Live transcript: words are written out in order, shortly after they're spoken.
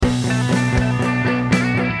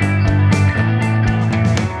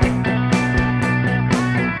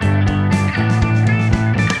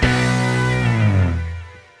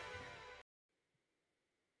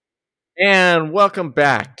And welcome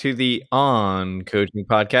back to the On Coaching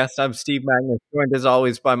Podcast. I'm Steve Magnus, joined as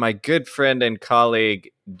always by my good friend and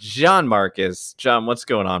colleague, John Marcus. John, what's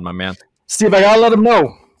going on, my man? Steve, I gotta let them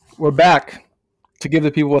know we're back to give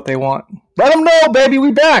the people what they want. Let them know, baby,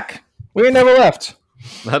 we back. We ain't never left.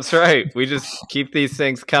 That's right. We just keep these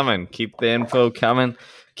things coming, keep the info coming,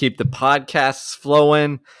 keep the podcasts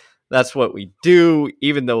flowing. That's what we do.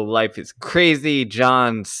 Even though life is crazy,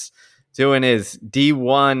 John's doing his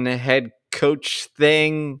D1 head coach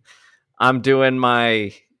thing. I'm doing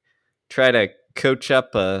my try to coach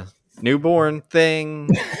up a newborn thing.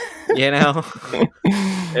 It's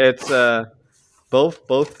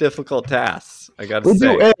both difficult tasks. I got to We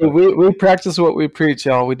say. do. Hey, we practice what we preach,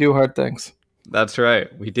 y'all. We do hard things. That's right.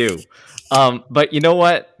 We do. But you know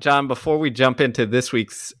what, John, before we jump into this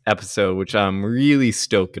week's episode, which I'm really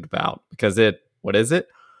stoked about because what is it?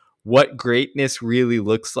 What greatness really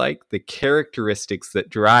looks like, the characteristics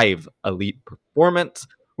that drive elite performance.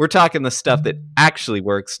 We're talking the stuff that actually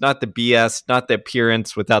works, not the BS, not the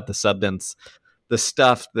appearance without the substance, the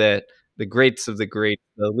stuff that the greats of the greats,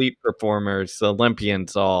 the elite performers, the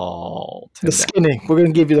Olympians all The skinny. We're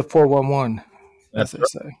gonna give you the 411, as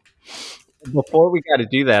That's they right. say. Before we got to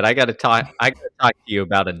do that, I got to talk to you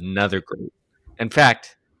about another great. In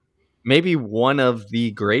fact, maybe one of the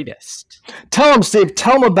greatest. Tell them, Steve.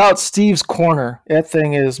 Tell them about Steve's Corner. That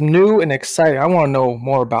thing is new and exciting. I want to know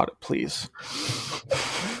more about it, please.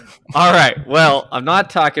 All right. Well, I'm not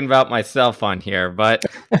talking about myself on here, but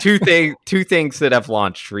two things that have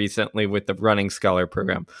launched recently with the Running Scholar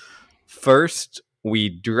program. First, we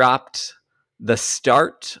dropped the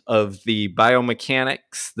start of the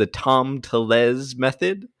biomechanics, the Tom Tellez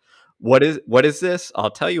method. What is this?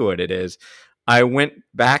 I'll tell you what it is. I went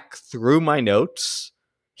back through my notes,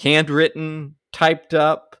 handwritten, typed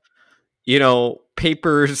up,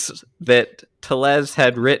 papers that Tellez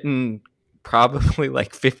had written probably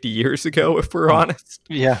like 50 years ago, if we're honest.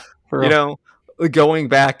 Yeah. For real. Going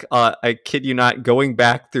back, I kid you not, going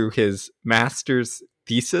back through his master's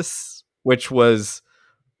thesis, which was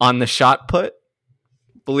on the shot put,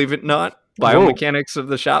 believe it or not, biomechanics of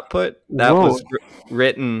the shot put. That Whoa. was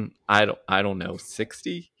written, I don't know,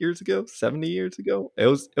 60 years ago, 70 years ago. It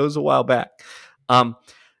was a while back.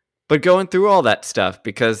 But going through all that stuff,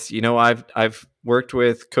 because I've worked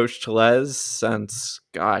with Coach Tellez since,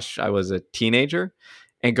 gosh, I was a teenager,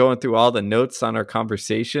 and going through all the notes on our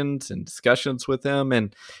conversations and discussions with him,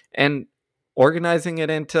 and organizing it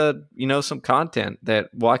into some content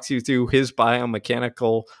that walks you through his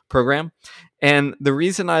biomechanical program. And the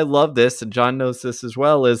reason I love this, and John knows this as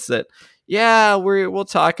well, is that we'll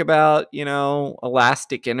talk about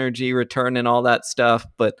elastic energy return and all that stuff,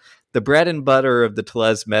 but the bread and butter of the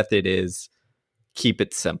Tellez method is keep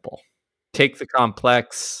it simple. Take the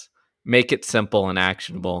complex, make it simple and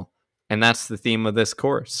actionable. And that's the theme of this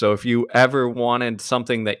course. So if you ever wanted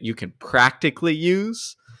something that you can practically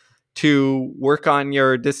use to work on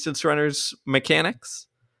your distance runners mechanics,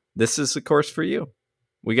 this is the course for you.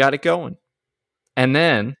 We got it going. And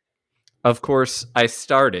then, of course, I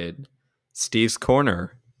started Steve's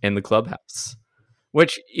Corner in the clubhouse,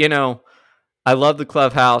 which, I love the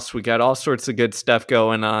clubhouse. We got all sorts of good stuff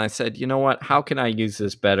going on. I said, you know what? How can I use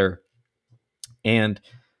this better? And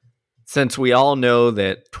since we all know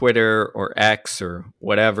that Twitter or X or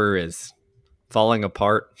whatever is falling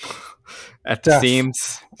apart at the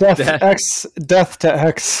seams, death to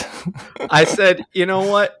X. I said, you know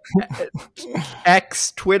what?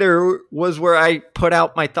 X Twitter was where I put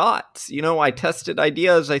out my thoughts. I tested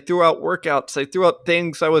ideas. I threw out workouts. I threw out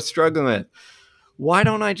things I was struggling with. Why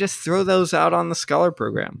don't I just throw those out on the Scholar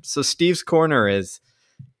program? So Steve's Corner is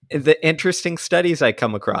the interesting studies I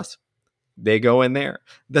come across. They go in there.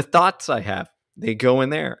 The thoughts I have, they go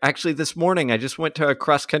in there. Actually, this morning, I just went to a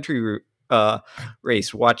cross-country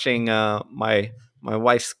race watching my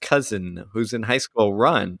wife's cousin, who's in high school,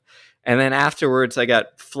 run. And then afterwards, I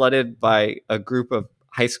got flooded by a group of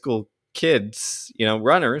high school kids,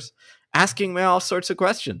 runners, asking me all sorts of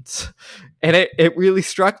questions. And it really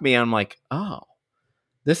struck me. I'm like, oh,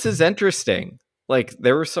 this is interesting. Like,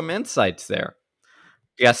 there were some insights there.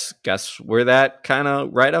 Guess where that kind of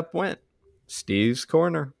write-up went? Steve's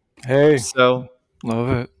Corner. Hey, so love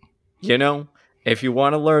it. If you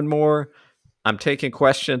want to learn more, I'm taking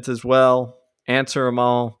questions as well. Answer them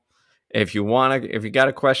all. If you got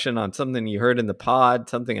a question on something you heard in the pod,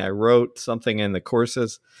 something I wrote, something in the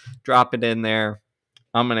courses, drop it in there.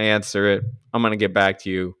 I'm going to answer it. I'm going to get back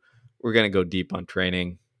to you. We're going to go deep on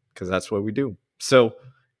training because that's what we do. So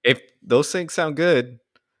if those things sound good,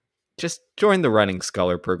 just join the Running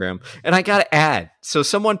Scholar program. And I got to add, so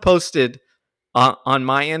someone posted on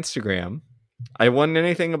my Instagram I wasn't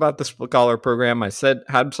anything about the scholar program. I said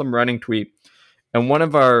had some running tweet, and one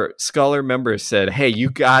of our scholar members said, "Hey, you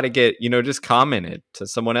got to get," just commented to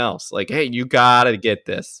someone else like, "Hey, you got to get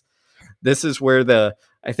this. This is where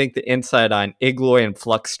I think the insight on Igloy and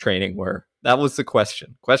flux training were." That was the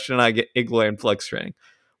question. Question I get Igloy and flux training.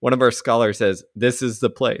 One of our scholars says, "This is the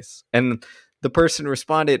place." And the person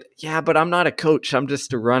responded, "Yeah, but I'm not a coach. I'm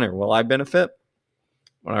just a runner. Will I benefit?"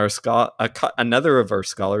 When another of our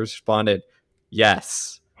scholars responded,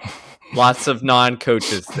 "Yes. Lots of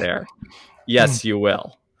non-coaches there. Yes, you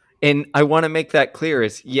will." And I want to make that clear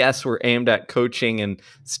is yes, we're aimed at coaching and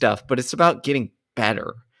stuff, but it's about getting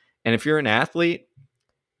better. And if you're an athlete,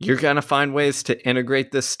 you're going to find ways to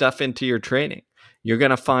integrate this stuff into your training. You're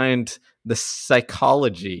going to find the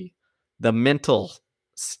psychology, the mental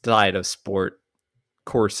side of sport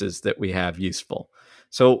courses that we have useful.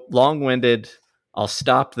 So long-winded, I'll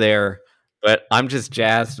stop there, but I'm just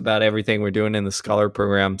jazzed about everything we're doing in the Scholar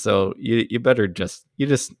program. So you better you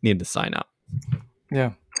just need to sign up.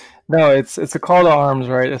 Yeah. No, it's a call to arms,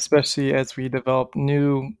 right? Especially as we develop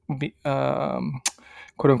new,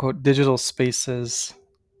 quote unquote, digital spaces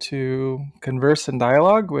to converse and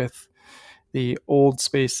dialogue with the old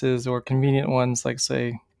spaces or convenient ones, like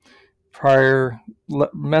say prior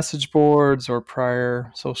message boards or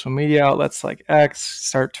prior social media outlets like X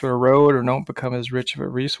start to erode or don't become as rich of a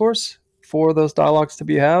resource for those dialogues to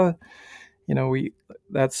be had. We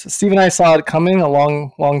that's Steve and I saw it coming a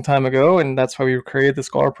long time ago, and that's why we created the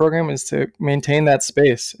Scholar program, is to maintain that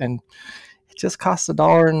space. And it just costs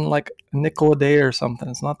 $1 and like a nickel a day or something.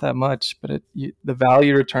 It's not that much, but the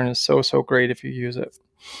value return is so great if you use it.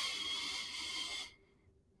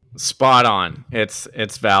 Spot on.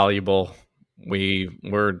 It's valuable.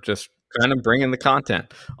 We're just kind of bringing the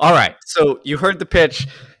content. All right. So you heard the pitch.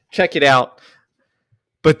 Check it out.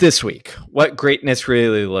 But this week, what greatness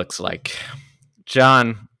really looks like.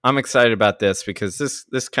 Jon, I'm excited about this because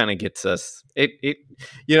this kind of gets us.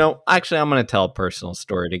 Actually, I'm going to tell a personal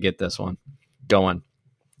story to get this one going.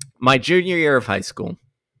 My junior year of high school,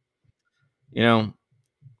 you know,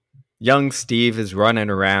 young Steve is running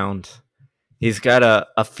around. He's got a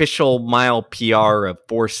official mile PR of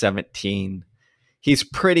 4:17. He's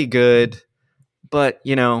pretty good, but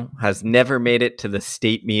has never made it to the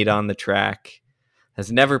state meet on the track.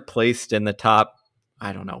 Has never placed in the top,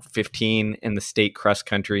 I don't know, 15 in the state cross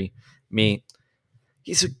country meet.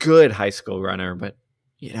 He's a good high school runner, but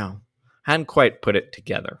hadn't quite put it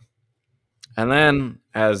together. And then,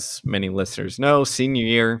 as many listeners know, senior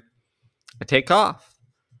year, I take off.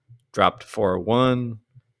 Dropped 401,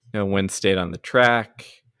 win state on the track,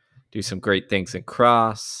 do some great things in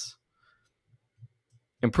cross,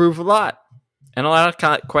 improve a lot. And a lot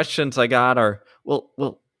of questions I got are,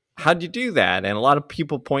 well, how'd you do that? And a lot of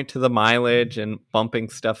people point to the mileage and bumping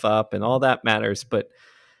stuff up, and all that matters. But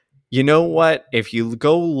you know what? If you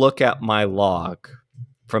go look at my log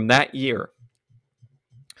from that year,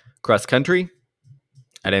 cross country,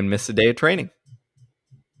 I didn't miss a day of training.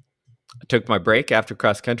 I took my break after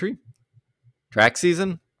cross country. Track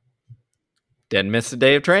season, didn't miss a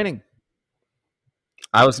day of training.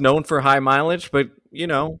 I was known for high mileage, but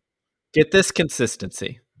get this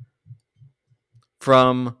consistency.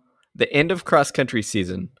 From the end of cross country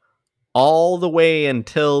season all the way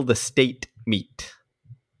until the state meet.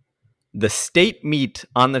 The state meet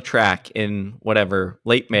on the track in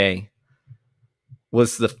late May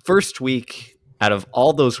was the first week out of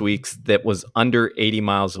all those weeks that was under 80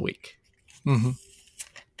 miles a week. Mm-hmm.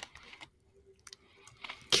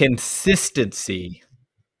 Consistency,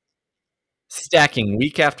 stacking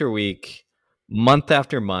week after week, month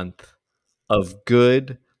after month of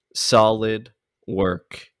good, solid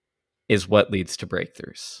work is what leads to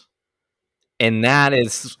breakthroughs. And that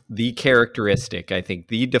is the characteristic, I think,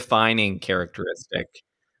 the defining characteristic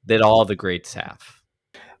that all the greats have.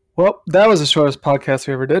 Well, that was the shortest podcast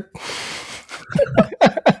we ever did.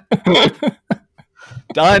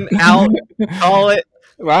 Done, out, call it.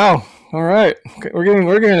 Wow. All right. Okay, we're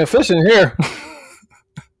getting efficient here.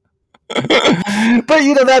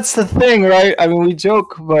 But that's the thing, right? I mean, we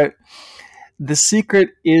joke, but the secret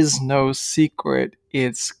is no secret.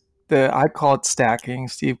 I call it stacking.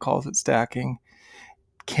 Steve calls it stacking.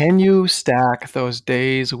 Can you stack those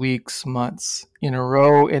days, weeks, months in a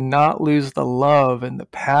row and not lose the love and the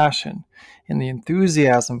passion and the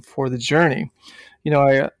enthusiasm for the journey?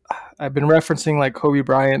 I've been referencing like Kobe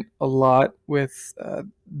Bryant a lot with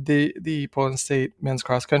the Portland State men's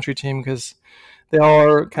cross country team, because they all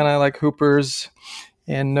are kind of like hoopers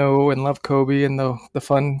and know and love Kobe and the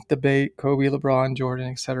fun debate, Kobe, LeBron, Jordan,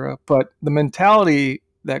 etc. But the mentality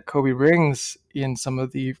that Kobe brings in some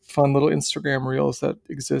of the fun little Instagram reels that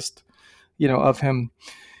exist, of him,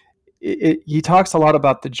 he talks a lot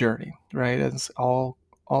about the journey, right? As all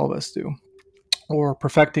of us do, or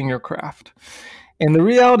perfecting your craft. And the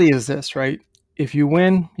reality is this, right? If you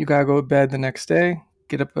win, you gotta go to bed the next day,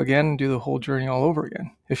 get up again, and do the whole journey all over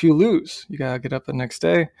again. If you lose, you gotta get up the next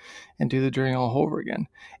day and do the journey all over again.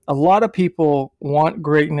 A lot of people want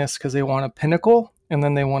greatness because they want a pinnacle, and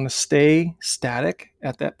then they want to stay static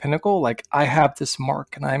at that pinnacle. Like, I have this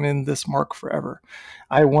mark and I'm in this mark forever.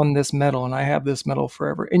 I won this medal and I have this medal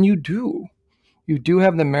forever. And you do. You do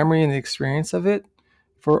have the memory and the experience of it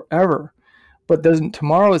forever. But doesn't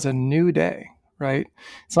tomorrow is a new day, right?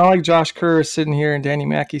 It's not like Josh Kerr is sitting here and Danny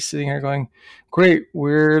Mackey sitting here going, "Great,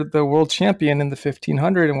 we're the world champion in the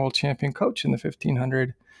 1500 and world champion coach in the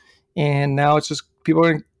 1500." And now it's just people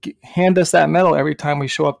are going to hand us that medal every time we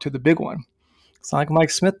show up to the big one. It's not like Mike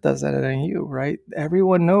Smith does that at NU, right?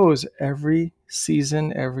 Everyone knows every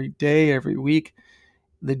season, every day, every week,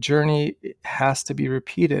 the journey has to be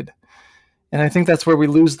repeated. And I think that's where we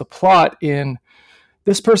lose the plot in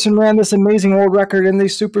this person ran this amazing world record in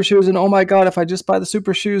these super shoes, and oh my God, if I just buy the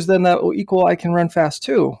super shoes, then that will equal I can run fast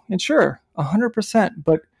too. And sure, 100%,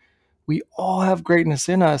 but we all have greatness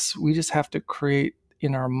in us. We just have to create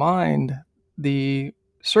in our mind the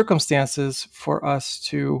circumstances for us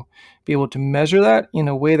to be able to measure that in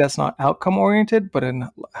a way that's not outcome oriented, but in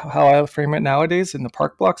how I frame it nowadays in the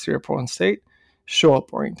park blocks here at Portland State, show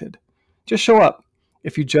up oriented. Just show up.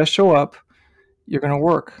 If you just show up, you're going to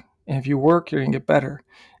work. And if you work, you're going to get better.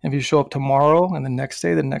 And if you show up tomorrow and the next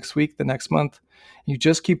day, the next week, the next month, and you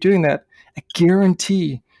just keep doing that, I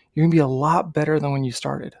guarantee you're going to be a lot better than when you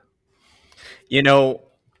started. You know,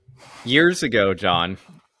 years ago, John,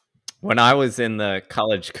 when I was in the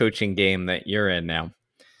college coaching game that you're in now,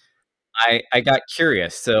 I got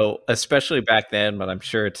curious. So, especially back then, but I'm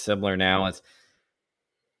sure it's similar now, is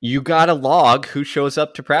you got to log who shows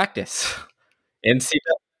up to practice.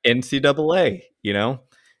 NCAA,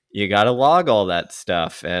 you got to log all that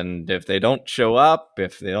stuff. And if they don't show up,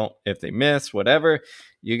 if they miss, whatever,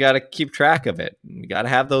 you got to keep track of it. You got to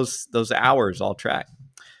have those hours all tracked.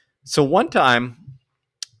 So one time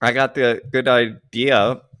I got the good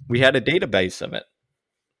idea. We had a database of it,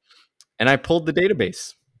 and I pulled the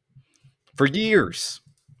database for years.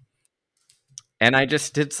 And I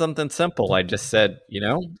just did something simple. I just said,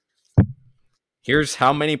 here's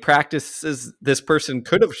how many practices this person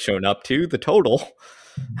could have shown up to, the total.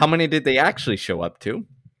 How many did they actually show up to?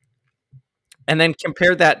 And then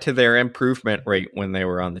compare that to their improvement rate when they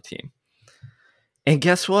were on the team. And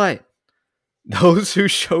guess what? Those who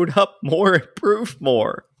showed up more improved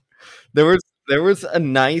more. There was a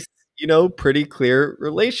nice, pretty clear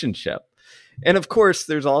relationship. And of course,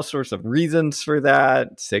 there's all sorts of reasons for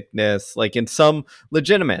that. Sickness, like in some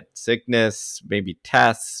legitimate sickness, maybe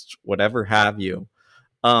tests, whatever have you.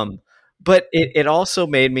 Um, but it also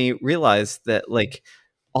made me realize that like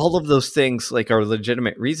all of those things like are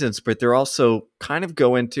legitimate reasons, but they're also kind of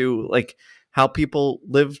go into like how people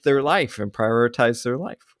live their life and prioritize their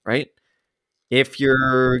life, right? If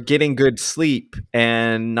you're getting good sleep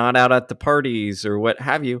and not out at the parties or what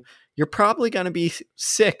have you, you're probably going to be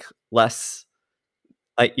sick less,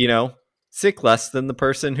 like, sick less than the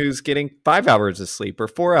person who's getting 5 hours of sleep or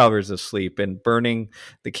 4 hours of sleep and burning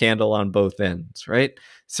the candle on both ends, right?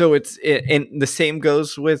 So and the same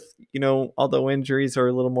goes with, although injuries are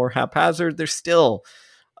a little more haphazard, there's still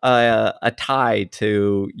a tie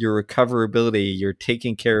to your recoverability. You're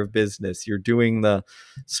taking care of business. You're doing the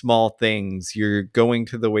small things. You're going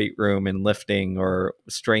to the weight room and lifting or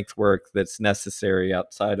strength work that's necessary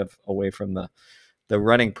outside of away from the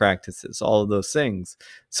running practices, all of those things.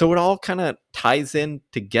 So it all kind of ties in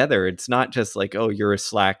together. It's not just like, oh, you're a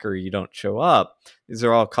slacker, you don't show up. These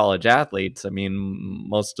are all college athletes. I mean,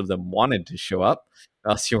 most of them wanted to show up,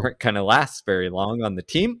 or else you weren't going to last very long on the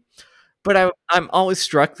team. But I'm always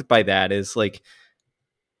struck by that is like,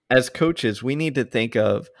 as coaches, we need to think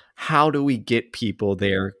of how do we get people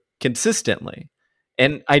there consistently.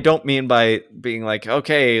 And I don't mean by being like,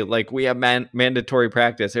 okay, like we have mandatory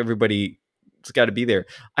practice, everybody's got to be there.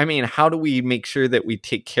 I mean, how do we make sure that we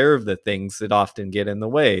take care of the things that often get in the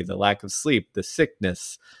way, the lack of sleep, the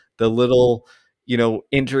sickness, the little,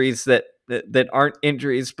 injuries that aren't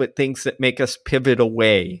injuries, but things that make us pivot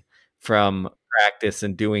away from practice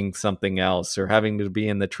and doing something else, or having to be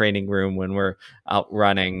in the training room when we're out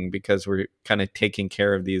running because we're kind of taking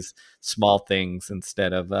care of these small things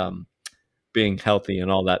instead of being healthy and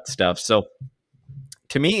all that stuff. So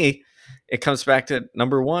to me, it comes back to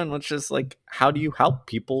number one, which is like, how do you help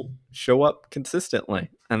people show up consistently?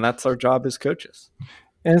 And that's our job as coaches.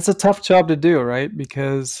 And it's a tough job to do, right?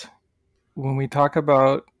 Because when we talk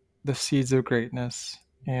about the seeds of greatness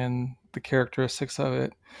and the characteristics of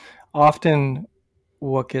it. Often,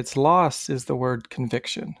 what gets lost is the word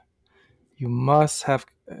conviction. You must have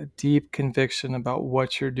a deep conviction about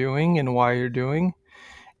what you're doing and why you're doing,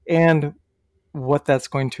 and what that's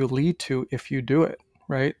going to lead to if you do it,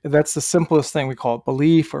 right? That's the simplest thing. We call it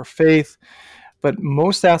belief or faith. But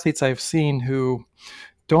most athletes I've seen who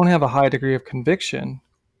don't have a high degree of conviction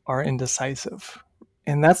are indecisive.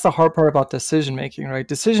 And that's the hard part about decision making, right?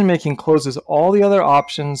 Decision making closes all the other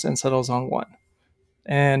options and settles on one.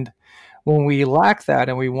 And when we lack that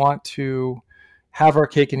and we want to have our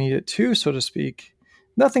cake and eat it too, so to speak,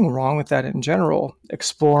 nothing wrong with that in general,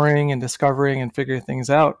 exploring and discovering and figuring things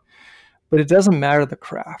out. But it doesn't matter the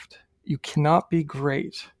craft. You cannot be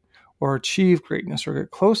great or achieve greatness or get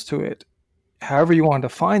close to it, however you want to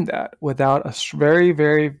define that, without a very,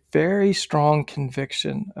 very, very strong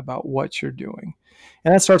conviction about what you're doing.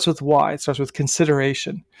 And that starts with why. It starts with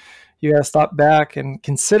consideration. You got to stop back and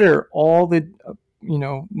consider all the,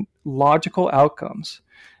 logical outcomes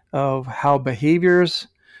of how behaviors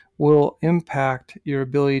will impact your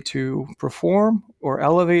ability to perform or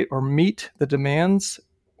elevate or meet the demands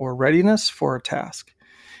or readiness for a task.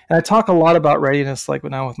 And I talk a lot about readiness, like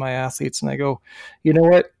when I'm with my athletes, and I go, you know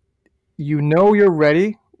what? You know you're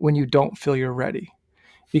ready when you don't feel you're ready.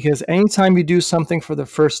 Because anytime you do something for the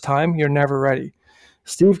first time, you're never ready.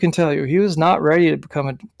 Steve can tell you he was not ready to become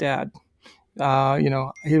a dad.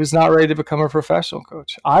 He was not ready to become a professional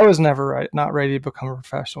coach. I was never not ready to become a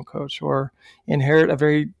professional coach or inherit a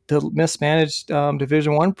very mismanaged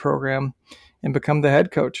Division One program and become the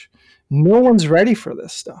head coach. No one's ready for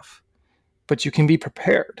this stuff, but you can be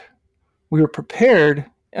prepared. We were prepared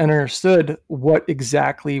and understood what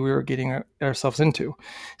exactly we were getting ourselves into.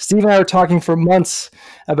 Steve and I were talking for months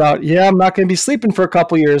about, I'm not going to be sleeping for a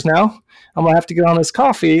couple years now. I'm gonna have to get on this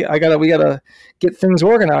coffee. We gotta get things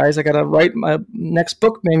organized. I gotta write my next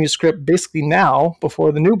book manuscript basically now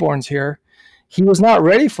before the newborn's here. He was not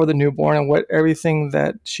ready for the newborn and what everything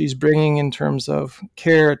that she's bringing in terms of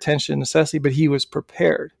care, attention, necessity, but he was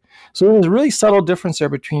prepared. So there's a really subtle difference there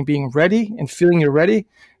between being ready and feeling you're ready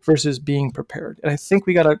versus being prepared. And I think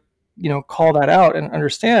we gotta, call that out and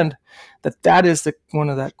understand that is one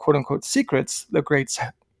of that quote unquote secrets the greats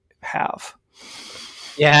have.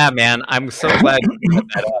 Yeah, man. I'm so glad you brought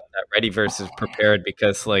that up, that ready versus prepared,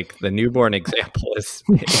 because like the newborn example it's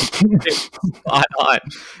spot on.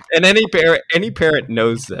 And any parent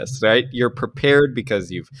knows this, right? You're prepared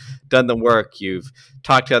because you've done the work, you've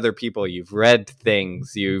talked to other people, you've read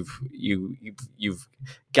things, you've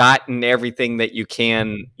gotten everything that you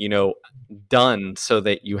can, done so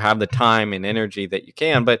that you have the time and energy that you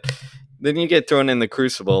can. But then you get thrown in the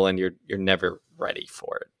crucible and you're never ready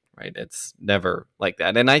for it, right? It's never like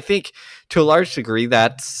that. And I think to a large degree,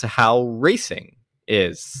 that's how racing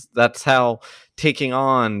is. That's how taking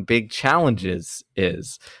on big challenges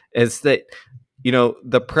is that,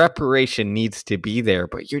 the preparation needs to be there,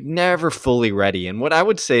 but you're never fully ready. And what I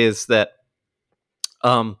would say is that,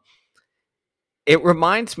 um, it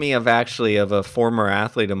reminds me of actually of a former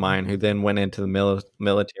athlete of mine who then went into the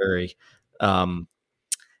military. Um,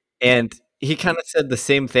 and he kind of said the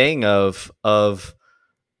same thing of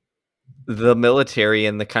the military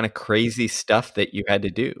and the kind of crazy stuff that you had to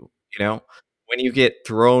do, you know? When you get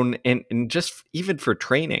thrown in, and just even for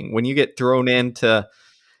training, when you get thrown into,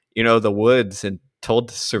 the woods and told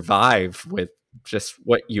to survive with just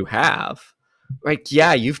what you have, like,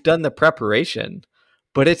 yeah, you've done the preparation,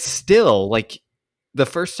 but it's still like the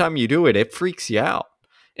first time you do it, it freaks you out.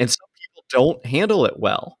 And some people don't handle it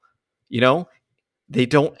well, you know? They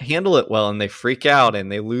don't handle it well and they freak out and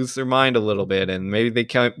they lose their mind a little bit and maybe they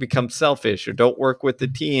can become selfish or don't work with the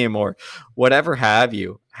team or whatever have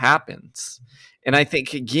you happens. And I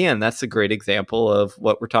think again that's a great example of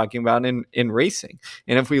what we're talking about in racing.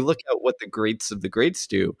 And if we look at what the greats of the greats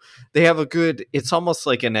do, they have a good, it's almost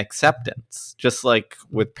like an acceptance, just like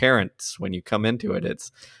with parents when you come into it.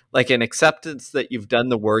 It's like an acceptance that you've done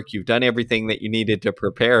the work, you've done everything that you needed to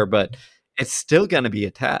prepare, but it's still going to be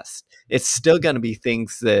a test. It's still going to be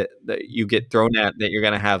things that you get thrown at that you're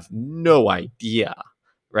going to have no idea,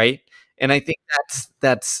 right? And I think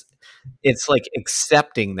that's it's like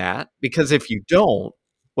accepting that, because if you don't,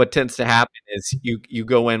 what tends to happen is you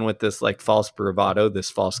go in with this like false bravado, this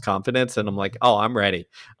false confidence, and I'm like, oh, I'm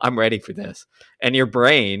ready for this. And your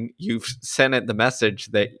brain, you've sent it the message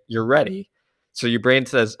that you're ready, so your brain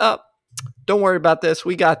says, oh, don't worry about this,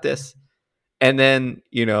 we got this. And then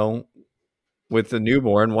with the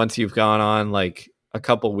newborn, once you've gone on like a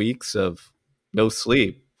couple weeks of no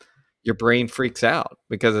sleep, your brain freaks out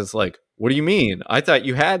because it's like, what do you mean? I thought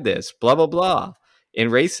you had this, blah, blah, blah. In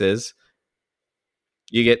races,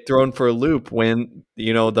 You get thrown for a loop when,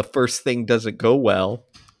 the first thing doesn't go well,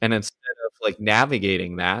 and instead of, like,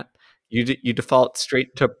 navigating that, you default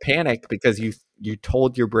straight to panic because you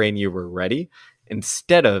told your brain you were ready,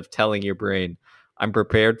 instead of telling your brain, "I'm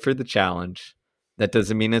prepared for the challenge. That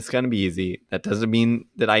doesn't mean it's gonna be easy. That doesn't mean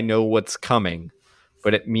that I know what's coming,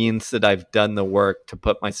 but it means that I've done the work to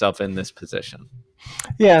put myself in this position."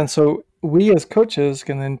 Yeah, and so we as coaches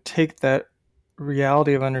can then take that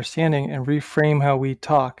reality of understanding and reframe how we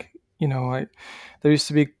talk. There used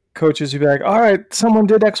to be coaches who'd be like, "All right, someone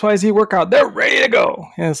did XYZ workout, they're ready to go,"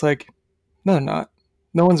 and it's like, no, they're not.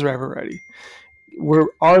 No one's ever ready.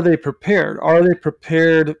 Are they prepared? Are they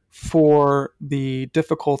prepared for the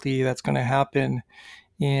difficulty that's going to happen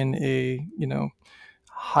in a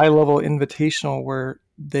high level invitational where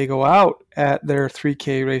they go out at their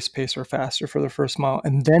 3K race pace or faster for the first mile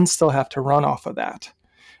and then still have to run off of that?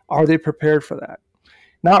 Are they prepared for that?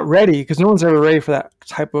 Not ready, because no one's ever ready for that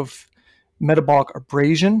type of metabolic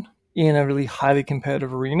abrasion in a really highly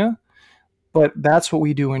competitive arena. But that's what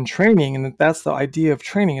we do in training, and that's the idea of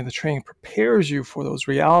training, and the training prepares you for those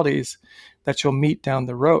realities that you'll meet down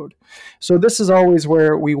the road. So this is always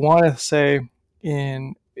where we want to say,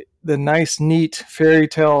 in the nice, neat fairy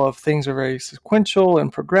tale of things are very sequential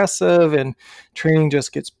and progressive, and training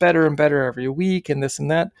just gets better and better every week, and this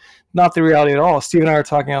and that. Not the reality at all. Steve and I were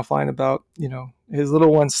talking offline about his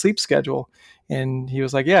little one's sleep schedule, and he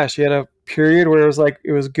was like, "Yeah, she had a period where it was like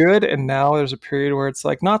it was good, and now there's a period where it's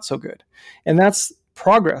like not so good." And that's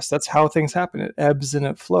progress. That's how things happen. It ebbs and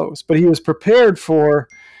it flows. But he was prepared for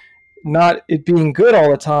not it being good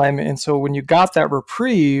all the time. And so when you got that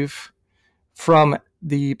reprieve from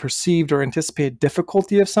the perceived or anticipated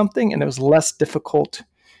difficulty of something, and it was less difficult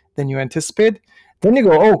than you anticipated, then you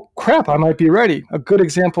go, "Oh crap, I might be ready." A good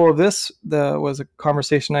example of this was a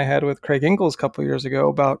conversation I had with Craig Ingalls a couple of years ago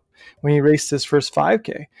about when he raced his first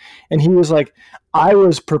 5K. And he was like, "I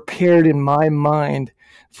was prepared in my mind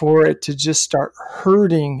for it to just start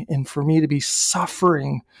hurting and for me to be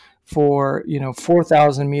suffering for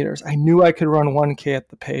 4,000 meters. I knew I could run 1K at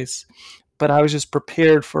the pace, but I was just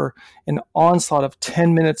prepared for an onslaught of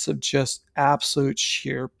 10 minutes of just absolute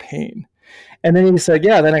sheer pain." And then he said,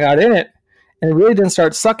 "Yeah, then I got in it, and it really didn't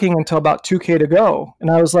start sucking until about 2K to go." And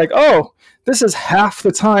I was like, "Oh, this is half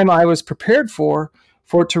the time I was prepared for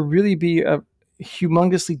it to really be a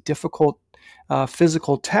humongously difficult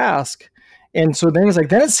physical task." And so then he's like,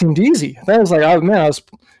 then it seemed easy. Then I was like, "Oh man, I was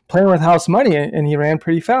playing with house money," and he ran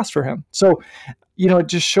pretty fast for him. So, it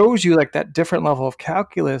just shows you like that different level of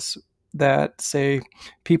calculus that, say,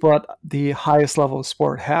 people at the highest level of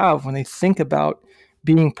sport have when they think about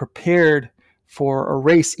being prepared for a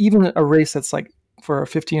race, even a race that's like for a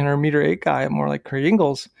 1,500-meter 8 guy, more like Craig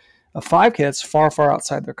Ingalls, a 5K that's far, far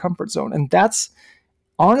outside their comfort zone. And that's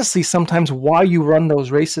honestly sometimes why you run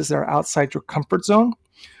those races that are outside your comfort zone.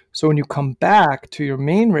 So when you come back to your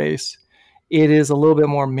main race, it is a little bit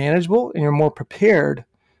more manageable and you're more prepared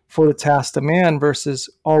for the task demand versus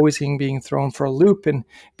always being thrown for a loop and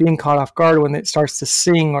being caught off guard when it starts to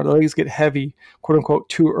sing or the legs get heavy, quote unquote,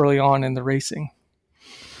 too early on in the racing.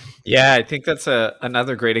 Yeah, I think that's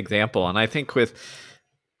another great example, and I think with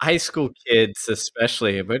high school kids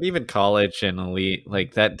especially, but even college and elite,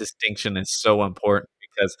 like, that distinction is so important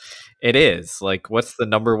because it is, like, what's the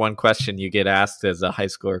number one question you get asked as a high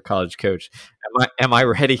school or college coach? "Am I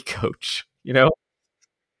ready, coach?" You know?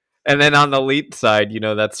 And then on the elite side,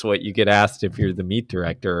 that's what you get asked if you're the meet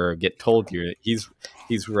director or get told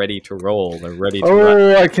he's ready to roll or ready to run.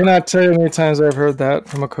 Oh, I cannot tell you how many times I've heard that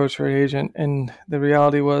from a coach or an agent, and the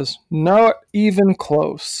reality was not even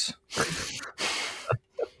close.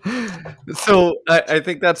 So I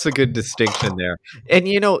think that's a good distinction there. And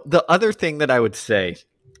the other thing that I would say,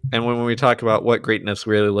 and when we talk about what greatness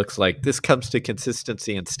really looks like, this comes to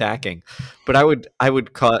consistency and stacking. But I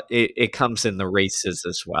would call it comes in the races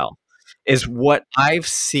as well. Is what I've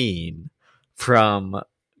seen from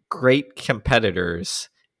great competitors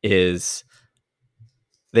is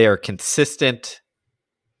they are consistent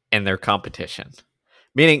in their competition.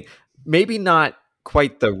 Meaning, maybe not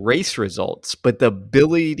quite the race results, but the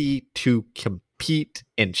ability to compete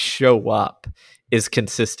and show up is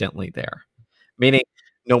consistently there. Meaning,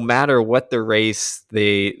 no matter what the race,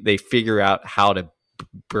 they figure out how to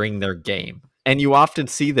bring their game, and you often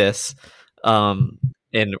see this um,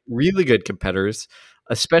 in really good competitors,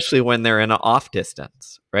 especially when they're in an off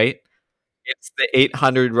distance. Right? It's the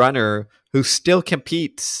 800 runner who still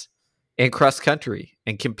competes in cross country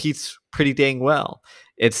and competes pretty dang well.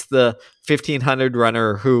 It's the 1500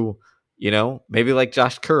 runner who, maybe like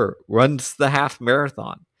Josh Kerr, runs the half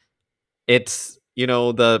marathon. It's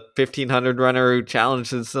the 1500 runner who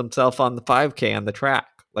challenges himself on the 5K on the track,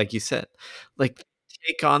 like you said. Like,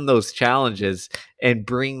 take on those challenges and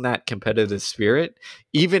bring that competitive spirit,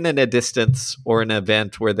 even in a distance or an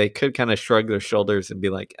event where they could kind of shrug their shoulders and be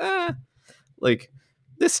like, like,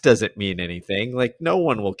 this doesn't mean anything. Like, no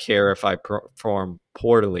one will care if I perform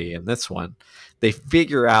poorly in this one. They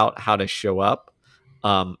figure out how to show up,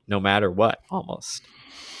 no matter what, almost.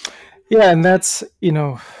 Yeah, and that's,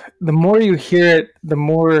 the more you hear it, the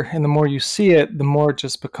more you see it, the more it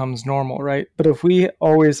just becomes normal, right? But if we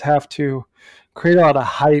always have to create a lot of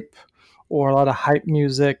hype or a lot of hype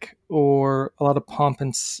music or a lot of pomp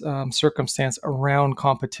and circumstance around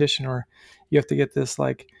competition, or you have to get this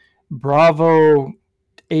like bravo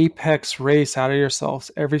apex race out of yourselves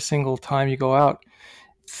every single time you go out,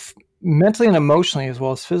 mentally and emotionally as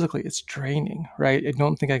well as physically, it's draining, right? I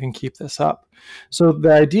don't think I can keep this up. So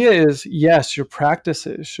the idea is, yes, your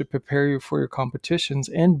practices should prepare you for your competitions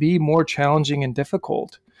and be more challenging and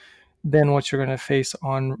difficult than what you're going to face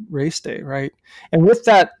on race day, right? And with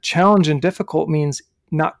that, challenge and difficult means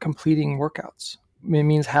not completing workouts. It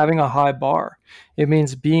means having a high bar. It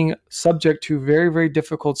means being subject to very, very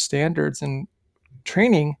difficult standards and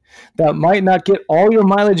training that might not get all your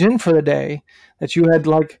mileage in for the day that you had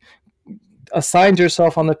like assigned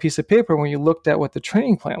yourself on the piece of paper when you looked at what the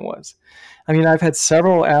training plan was. I mean, I've had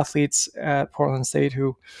several athletes at Portland State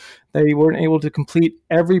who they weren't able to complete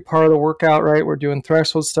every part of the workout, right? We're doing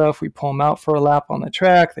threshold stuff. We pull them out for a lap on the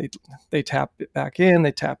track. They tap it back in,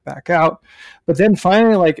 they tap back out. But then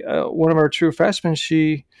finally, like one of our true freshmen,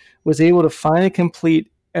 she was able to finally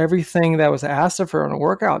complete everything that was asked of her on a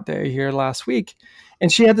workout day here last week.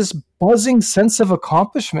 And she had this buzzing sense of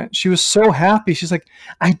accomplishment. She was so happy. She's like,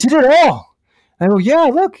 I did it all. I go, yeah,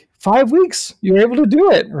 look, 5 weeks, you're able to do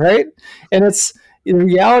it, right? And the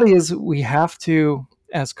reality is we have to,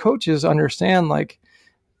 as coaches, understand like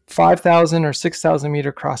 5,000 or 6,000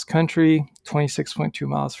 meter cross country, 26.2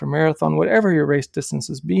 miles for marathon, whatever your race distance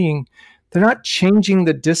is being, they're not changing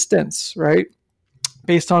the distance, right?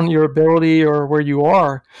 Based on your ability or where you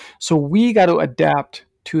are. So we got to adapt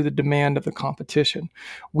to the demand of the competition.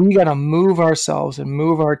 We got to move ourselves and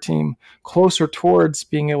move our team closer towards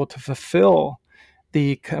being able to fulfill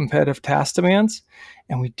the competitive task demands.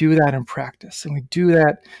 And we do that in practice. And we do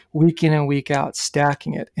that week in and week out,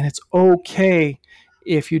 stacking it. And it's okay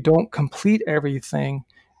if you don't complete everything.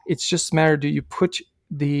 It's just a matter, did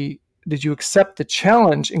you accept the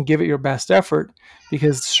challenge and give it your best effort?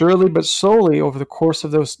 Because surely but slowly over the course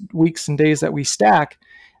of those weeks and days that we stack,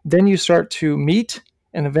 then you start to meet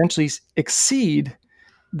and eventually exceed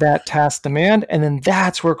that task demand. And then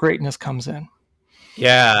that's where greatness comes in.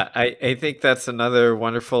 Yeah, I think that's another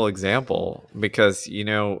wonderful example because,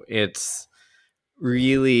 it's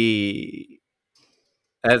really,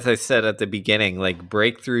 as I said at the beginning, like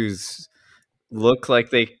breakthroughs look like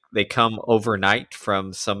they come overnight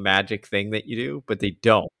from some magic thing that you do, but they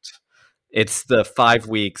don't. It's the 5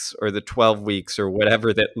 weeks or the 12 weeks or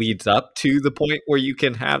whatever that leads up to the point where you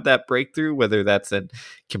can have that breakthrough, whether that's in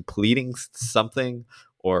completing something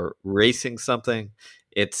or racing something.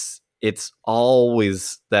 It's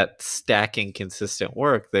always that stacking consistent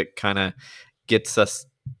work that kind of gets us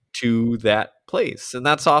to that place. And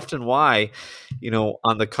that's often why,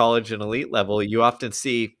 on the college and elite level, you often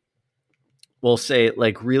see, we'll say,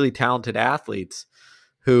 like really talented athletes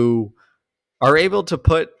who are able to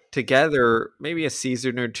put together maybe a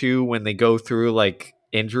season or two when they go through like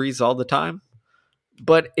injuries all the time.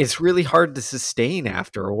 But it's really hard to sustain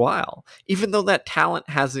after a while, even though that talent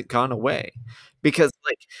hasn't gone away. Because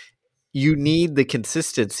like you need the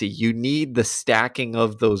consistency, you need the stacking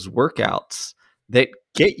of those workouts that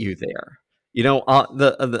get you there.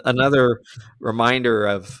 Another reminder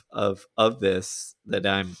of this that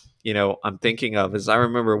I'm thinking of is I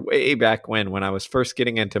remember way back when I was first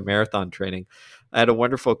getting into marathon training, I had a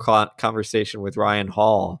wonderful conversation with Ryan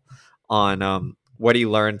Hall on what he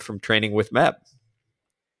learned from training with Meb,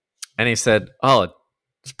 and he said, "Oh,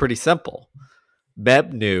 it's pretty simple.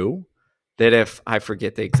 Meb knew that if I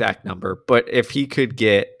forget the exact number, but if he could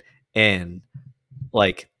get in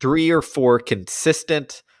like 3 or 4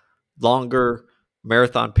 consistent, longer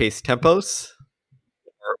marathon pace tempos,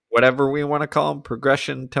 or whatever we want to call them,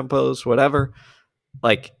 progression tempos, whatever,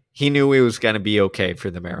 like he knew he was going to be okay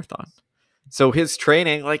for the marathon." So his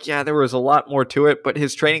training, like, yeah, there was a lot more to it, but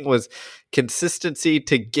his training was consistency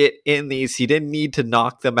to get in these. He didn't need to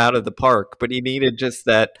knock them out of the park, but he needed just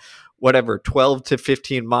that, whatever, 12 to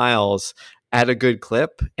 15 miles at a good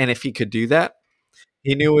clip. And if he could do that,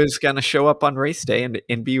 he knew he was going to show up on race day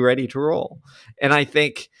and be ready to roll. And I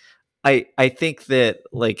think that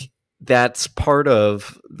like that's part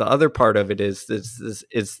of the other part of it is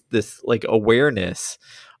this like awareness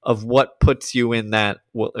of what puts you in that.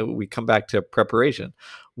 Well, we come back to preparation.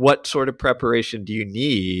 What sort of preparation do you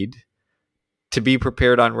need to be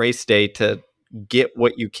prepared on race day to get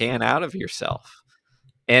what you can out of yourself?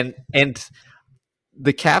 And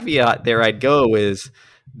the caveat there I'd go is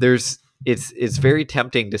there's it's very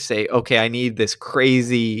tempting to say, okay, I need this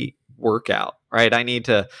crazy workout, right? I need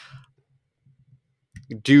to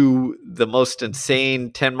do the most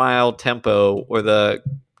insane 10-mile tempo or the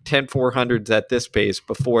 10 400s at this pace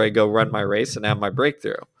before I go run my race and have my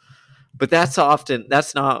breakthrough. But that's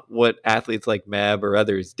not what athletes like Meb or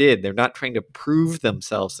others did. They're not trying to prove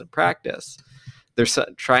themselves in practice. They're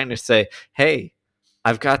trying to say, hey,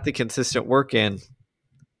 I've got the consistent work in.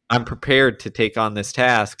 I'm prepared to take on this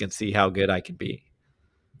task and see how good I can be.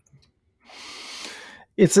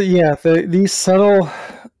 These subtle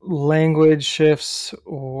language shifts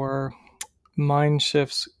or mind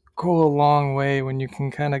shifts go a long way when you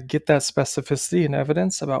can kind of get that specificity and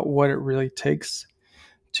evidence about what it really takes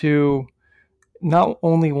to not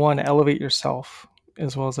only one, elevate yourself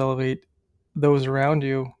as well as elevate those around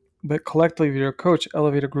you, but collectively with your coach,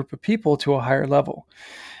 elevate a group of people to a higher level.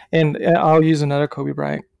 And I'll use another Kobe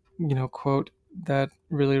Bryant, quote that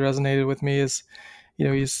really resonated with me is,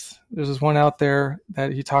 there's this one out there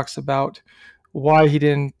that he talks about why he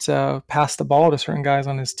didn't pass the ball to certain guys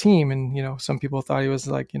on his team, and some people thought he was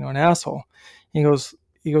like an asshole. He goes,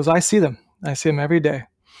 I see them every day,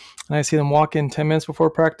 and I see them walk in 10 minutes before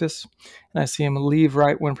practice, and I see them leave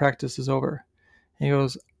right when practice is over. And he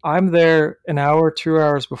goes, I'm there an hour, 2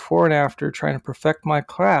 hours before and after trying to perfect my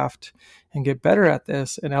craft and get better at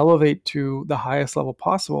this and elevate to the highest level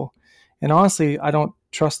possible. And honestly, I don't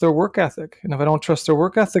trust their work ethic. And if I don't trust their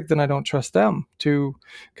work ethic, then I don't trust them to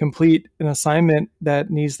complete an assignment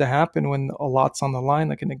that needs to happen when a lot's on the line,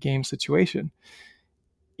 like in a game situation.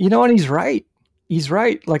 And he's right. He's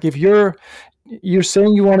right. Like if you're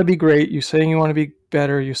saying you want to be great, you're saying you want to be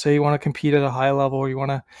better, you say you want to compete at a high level, or you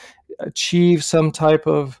want to achieve some type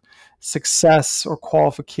of success or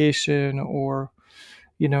qualification or,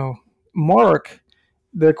 mark,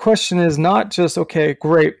 the question is not just, okay,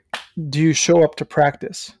 great, do you show up to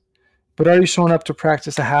practice? But are you showing up to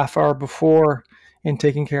practice a half hour before and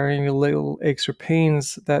taking care of any little aches or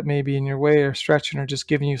pains that may be in your way or stretching or just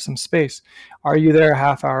giving you some space? Are you there a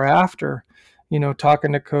half hour after,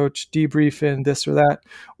 talking to coach, debriefing this or that?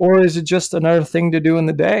 Or is it just another thing to do in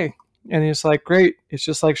the day? And it's like, great, it's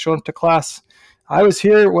just like showing up to class. I was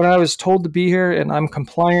here when I was told to be here and I'm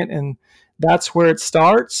compliant, and that's where it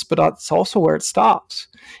starts, but that's also where it stops.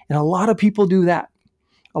 And a lot of people do that.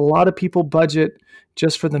 A lot of people budget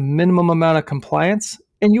just for the minimum amount of compliance,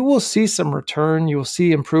 and you will see some return. You will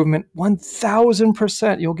see improvement.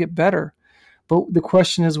 1000% you'll get better. But the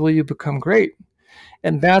question is, will you become great?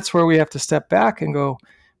 And that's where we have to step back and go,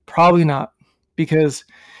 probably not, because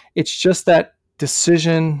it's just that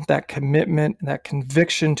decision, that commitment, that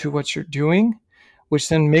conviction to what you're doing, which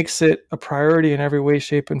then makes it a priority in every way,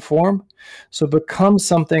 shape, and form. So it becomes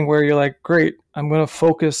something where you're like, great, I'm going to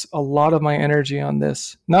focus a lot of my energy on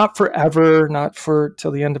this, not forever, not for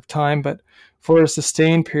till the end of time, but for a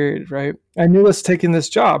sustained period, right? I knew I was taking this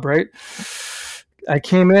job, right? I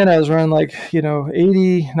came in, I was running like,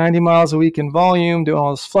 80, 90 miles a week in volume, doing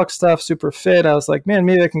all this flex stuff, super fit. I was like, man,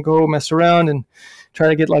 maybe I can go mess around and try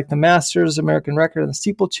to get like the Masters American record in the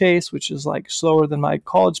steeplechase, which is like slower than my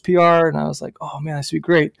college PR. And I was like, oh man, this would be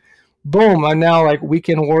great. Boom, I'm now like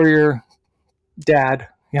weekend warrior dad.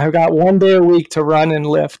 I've got 1 day a week to run and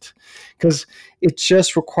lift because it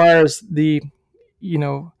just requires the,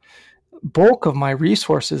 bulk of my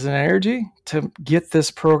resources and energy to get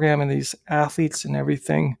this program and these athletes and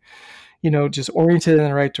everything, just oriented in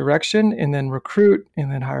the right direction, and then recruit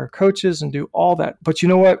and then hire coaches and do all that. But you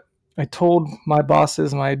know what? I told my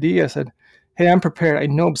bosses my idea. I said, hey, I'm prepared. I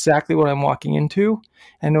know exactly what I'm walking into.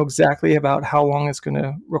 I know exactly about how long it's going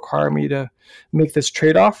to require me to make this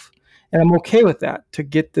trade-off. And I'm okay with that to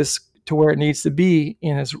get this to where it needs to be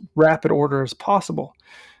in as rapid order as possible.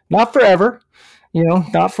 Not forever,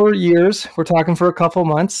 not for years. We're talking for a couple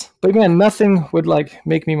months. But again, nothing would like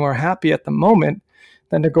make me more happy at the moment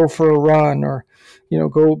than to go for a run or,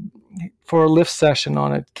 go for a lift session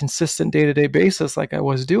on a consistent day-to-day basis like I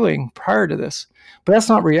was doing prior to this. But that's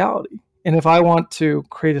not reality. And if I want to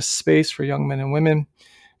create a space for young men and women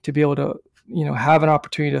to be able to, have an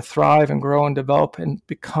opportunity to thrive and grow and develop and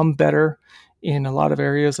become better in a lot of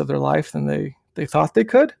areas of their life than they thought they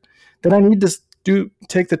could, then I need to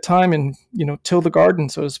take the time and, till the garden,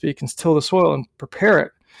 so to speak, and till the soil and prepare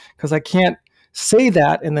it. Because I can't say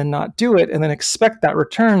that and then not do it and then expect that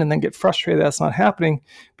return and then get frustrated that's not happening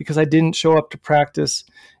because I didn't show up to practice,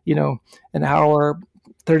 an hour,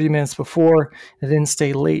 30 minutes before, and didn't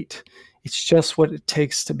stay late. It's just what it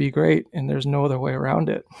takes to be great, and there's no other way around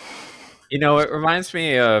it. It reminds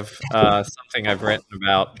me of something I've written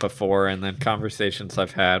about before, and then conversations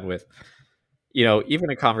I've had with, even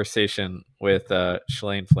a conversation with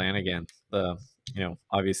Shalane Flanagan, the,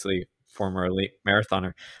 obviously former elite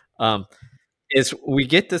marathoner, um, is we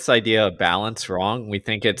get this idea of balance wrong. We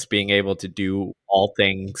think it's being able to do all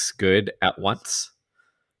things good at once,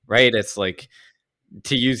 right? It's like,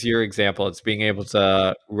 to use your example, it's being able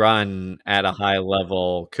to run at a high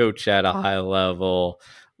level, coach at a high level,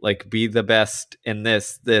 like be the best in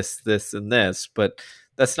this, and this. But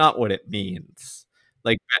that's not what it means.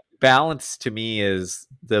 Like, balance to me is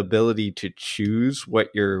the ability to choose what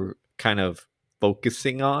you're kind of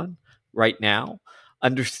focusing on right now,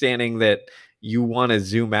 understanding that you want to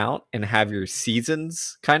zoom out and have your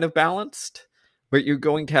seasons kind of balanced, but you're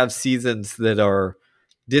going to have seasons that are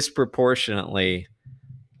disproportionately,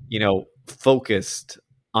 focused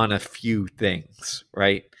on a few things,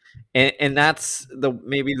 right? And that's the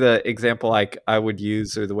maybe the example I would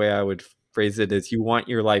use, or the way I would phrase it, is you want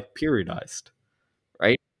your life periodized,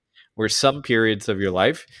 right? Where some periods of your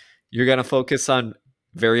life you're going to focus on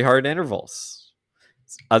very hard intervals.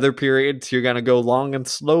 Other periods you're going to go long and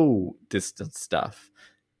slow distance stuff.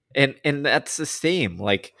 And that's the same.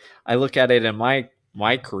 Like, I look at it in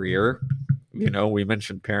my career, we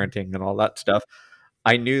mentioned parenting and all that stuff.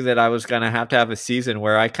 I knew that I was going to have a season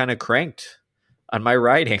where I kind of cranked on my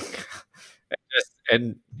writing.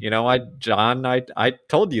 And I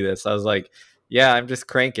told you this. I was like, yeah, I'm just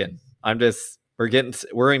cranking.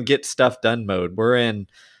 We're in get stuff done mode. We're in,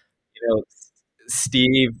 you know,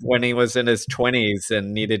 Steve when he was in his 20s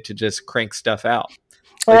and needed to just crank stuff out.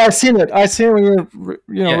 Oh, Like, I've seen it. I've seen it when you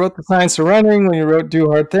yeah, wrote the science of running, when you wrote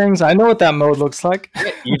do hard things. I know what that mode looks like.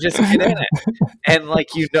 yeah, you just get in it. And like,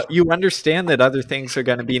 you understand that other things are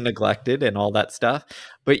going to be neglected and all that stuff,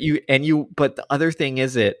 but the other thing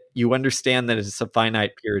is, you understand that it's a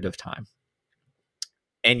finite period of time,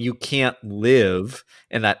 and you can't live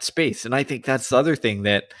in that space. And I think that's the other thing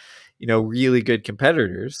that, really good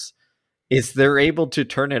competitors, is they're able to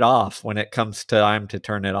turn it off when it comes time to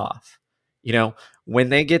turn it off. You know, when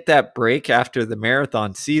they get that break after the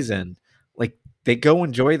marathon season, like, they go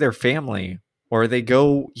enjoy their family, or they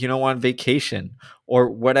go, on vacation, or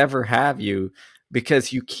whatever have you,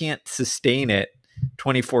 because you can't sustain it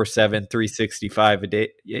 24/7, 365 a day,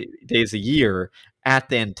 days a year, at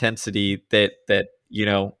the intensity that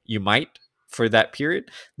you might for that period.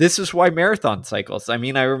 This is why marathon cycles. I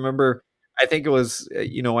mean, I remember, I think it was,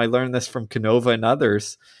 I learned this from Canova and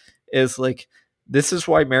others, is like, this is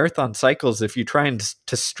why marathon cycles, if you try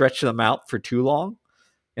to stretch them out for too long,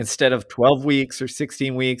 instead of 12 weeks or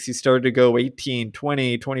 16 weeks, you started to go 18,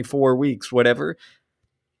 20, 24 weeks, whatever,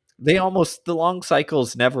 the long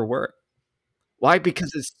cycles never work. Why?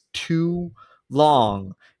 Because it's too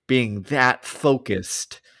long being that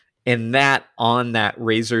focused and that on that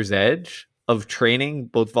razor's edge of training,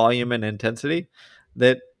 both volume and intensity,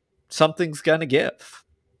 that something's going to give.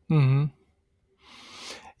 Hmm.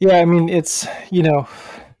 Yeah, I mean, that's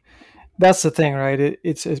the thing, right?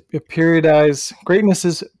 It's a periodized greatness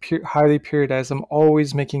is highly periodized. I'm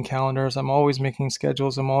always making calendars. I'm always making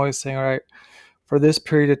schedules. I'm always saying, all right, for this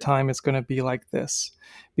period of time, it's going to be like this.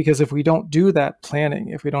 Because if we don't do that planning,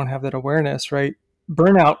 if we don't have that awareness, right,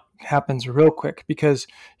 burnout happens real quick because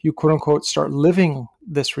you quote unquote start living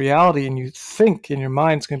this reality and you think in your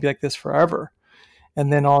mind it's going to be like this forever.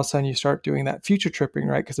 And then all of a sudden you start doing that future tripping,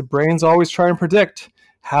 right? Because the brain's always trying to predict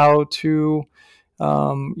how to,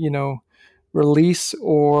 um, you know, release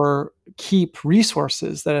or keep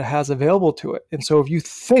resources that it has available to it. And so if you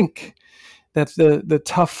think that the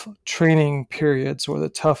tough training periods or the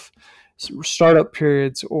tough startup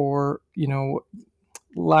periods or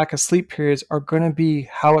lack of sleep periods are going to be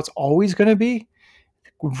how it's always going to be,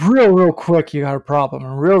 real quick you got a problem,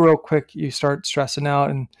 and real quick you start stressing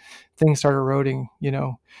out and things start eroding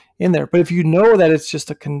in there. But if you know that it's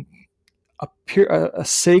just a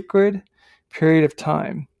sacred period of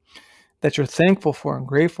time that you're thankful for and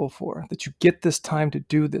grateful for, that you get this time to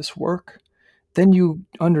do this work, then you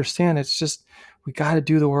understand it's just we got to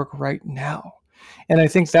do the work right now. And I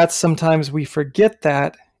think that's sometimes we forget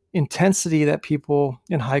that intensity that people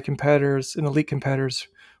in high competitors and elite competitors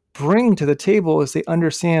bring to the table is they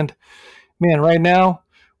understand, man, right now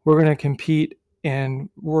we're going to compete and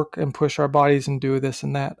work and push our bodies and do this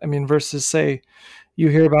and that. I mean, versus say you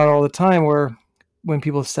hear about all the time where when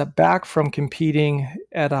people step back from competing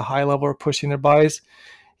at a high level or pushing their bodies,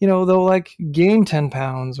 they'll like gain 10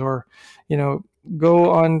 pounds, or, go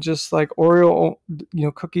on just like Oreo,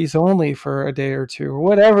 cookies only for a day or two, or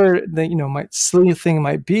whatever the, might silly thing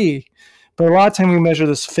might be. But a lot of time we measure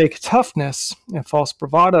this fake toughness and false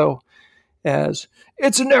bravado as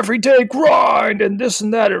it's an everyday grind and this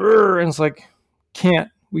and that, and it's like, can't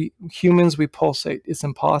we humans, we pulsate, it's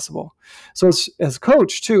impossible. So it's, as a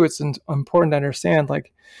coach too, it's important to understand,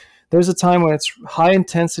 like, there's a time when it's high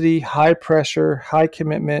intensity, high pressure, high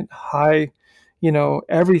commitment, high,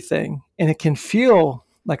 everything, and it can feel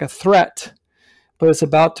like a threat, but it's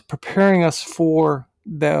about preparing us for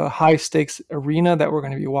the high stakes arena that we're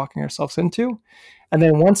going to be walking ourselves into. And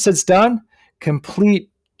then once it's done, complete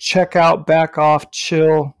check out, back off,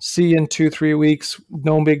 chill, see you in 2-3 weeks,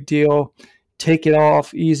 no big deal, take it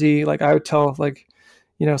off easy. Like I would tell, like,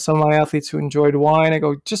 some of my athletes who enjoyed wine, I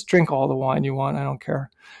go, just drink all the wine you want, I don't care.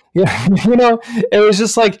 Yeah, it was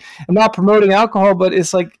just like, I'm not promoting alcohol, but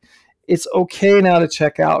it's like, it's okay now to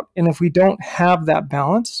check out. And if we don't have that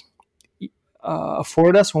balance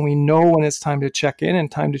afford us, when we know when it's time to check in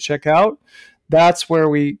and time to check out, that's where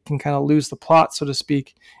we can kind of lose the plot, so to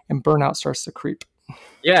speak, and burnout starts to creep.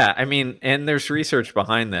 Yeah, I mean, and there's research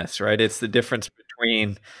behind this, right? It's the difference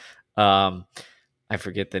between, I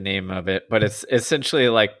forget the name of it, but it's essentially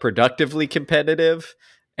like productively competitive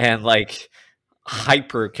and like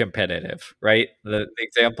hyper competitive, right? The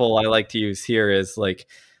example I like to use here is like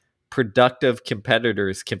productive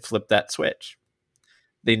competitors can flip that switch.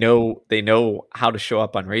 They know how to show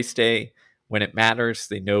up on race day when it matters.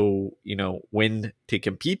 They know, when to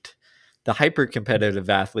compete. The hyper competitive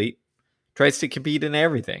athlete tries to compete in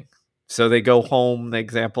everything. So they go home. The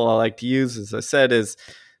example I like to use, as I said, is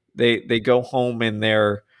they go home and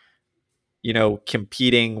they're,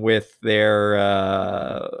 competing with their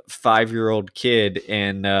 5-year-old kid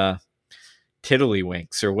in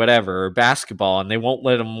tiddlywinks or whatever, or basketball, and they won't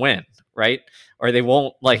let them win, right? Or they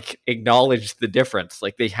won't like acknowledge the difference.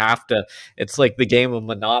 Like they have to. It's like the game of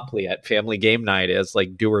Monopoly at family game night is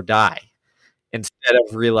like do or die, instead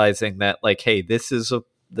of realizing that, like, hey, this is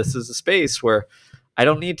a space where I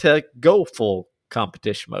don't need to go full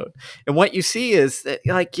competition mode. And what you see is that,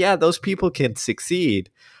 like, yeah, those people can succeed,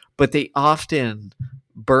 but they often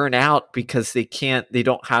burn out because they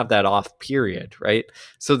don't have that off period, right?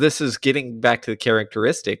 So this is getting back to the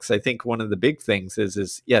characteristics. I think one of the big things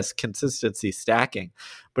is yes, consistency, stacking,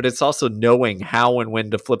 but it's also knowing how and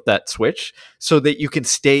when to flip that switch so that you can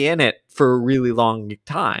stay in it for a really long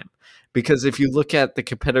time. Because if you look at the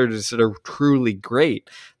competitors that are truly great,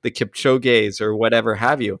 the Kipchoge's or whatever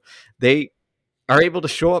have you, they are able to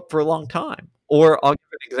show up for a long time. Or I'll give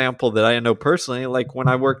an example that I know personally, like when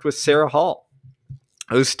I worked with Sarah Hall,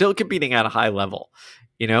 who's still competing at a high level,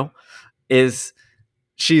 you know, is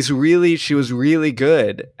she was really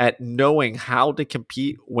good at knowing how to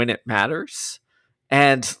compete when it matters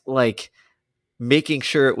and like making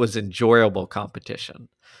sure it was enjoyable competition.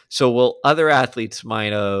 So while other athletes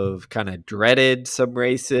might have kind of dreaded some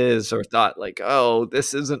races or thought like, oh,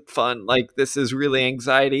 this isn't fun, like this is really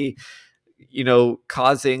anxiety,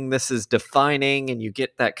 causing, this is defining, and you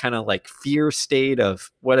get that kind of like fear state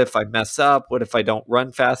of what if I mess up? What if I don't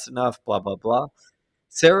run fast enough? Blah, blah, blah.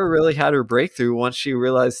 Sarah really had her breakthrough once she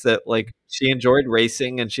realized that like she enjoyed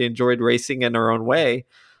racing and she enjoyed racing in her own way.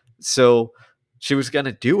 So she was going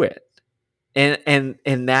to do it, and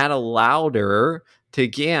that allowed her to,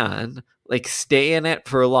 again, like stay in it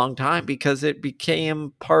for a long time because it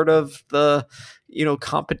became part of the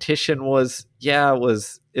competition. Was, yeah,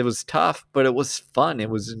 it was tough, but it was fun, it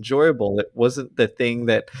was enjoyable. It wasn't the thing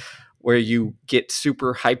that where you get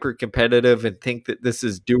super hyper competitive and think that this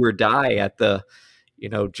is do or die at the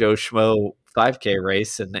Joe Schmo 5K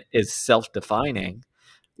race and is self-defining,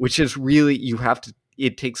 which is really, you have to,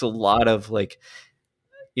 it takes a lot of like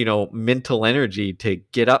mental energy to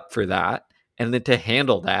get up for that and then to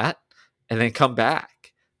handle that and then come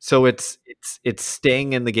back. So it's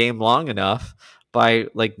staying in the game long enough by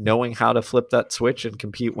like knowing how to flip that switch and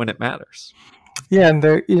compete when it matters. Yeah, and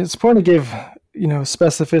it's important to give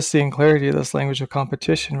specificity and clarity to this language of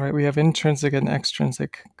competition, right? We have intrinsic and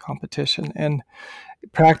extrinsic competition, and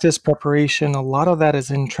practice, preparation, a lot of that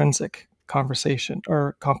is intrinsic conversation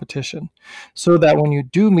or competition, so that when you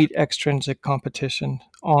do meet extrinsic competition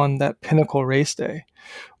on that pinnacle race day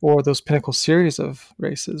or those pinnacle series of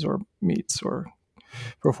races or meets or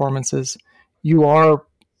performances, you are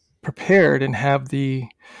prepared and have the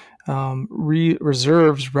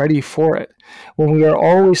reserves ready for it. When we are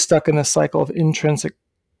always stuck in the cycle of intrinsic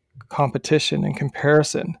competition and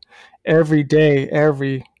comparison every day,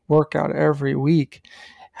 every workout, every week,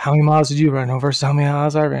 how many miles did you run versus how many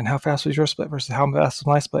miles I ran? How fast was your split versus how fast was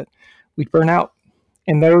my split? We'd burn out.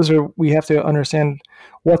 And those are, we have to understand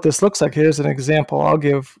what this looks like. Here's an example I'll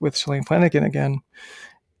give with Shalane Flanagan again.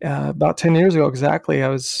 About 10 years ago exactly, I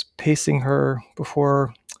was pacing her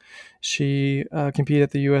before she competed at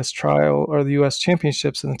the U.S. trial or the U.S.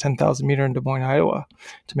 championships in the 10,000 meter in Des Moines, Iowa,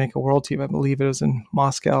 to make a world team. I believe it was in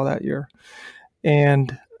Moscow that year.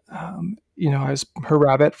 And, I was her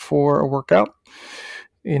rabbit for a workout,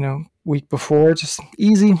 week before, just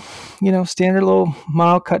easy, standard little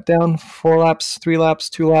mile cut down, 4 laps, 3 laps,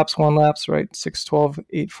 2 laps, 1 laps, right? 6, 12,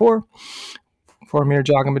 8, 4, 4 meter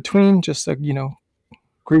jog in between, just a,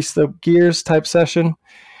 grease the gears type session.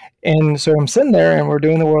 And so I'm sitting there and we're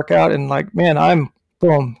doing the workout and like, man, I'm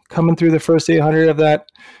boom, coming through the first 800 of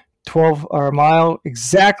that 12 or mile,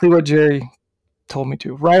 exactly what Jerry told me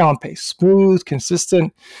to, right on pace, smooth,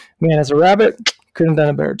 consistent. Man, as a rabbit, couldn't have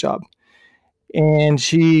done a better job. And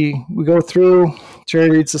we go through,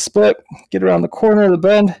 Jerry reads the split, get around the corner of the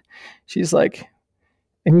bend. She's like,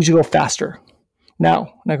 I need you to go faster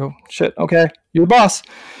now. And I go, shit, okay, you're the boss.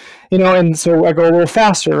 And so I go a little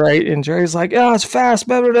faster, right? And Jerry's like, oh, it's fast,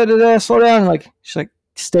 blah, blah, blah, blah, blah, slow down. She's like,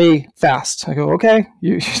 stay fast. I go, okay.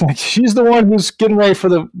 She's like, she's the one who's getting ready for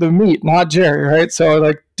the meet, not Jerry, right? So I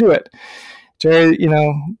like, do it. Jerry,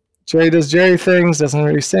 Jerry does Jerry things, doesn't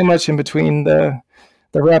really say much in between the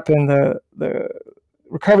rep and the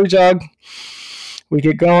recovery jog. We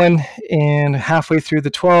get going, and halfway through the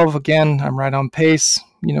 12, again, I'm right on pace,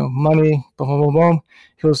 money, boom, boom, boom, boom.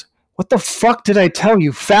 He goes, what the fuck did I tell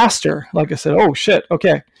you? Faster. Like I said, oh shit,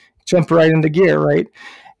 okay. Jump right into gear, right?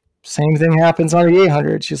 Same thing happens on the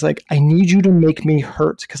 800. She's like, I need you to make me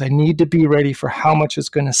hurt because I need to be ready for how much it's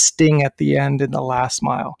going to sting at the end in the last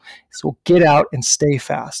mile. So get out and stay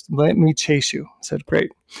fast. Let me chase you. I said,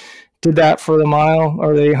 great. Did that for the mile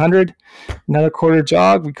or the 800. Another quarter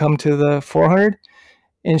jog. We come to the 400.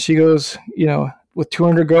 And she goes, with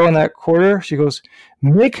 200 go in that quarter, she goes,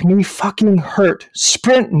 make me fucking hurt.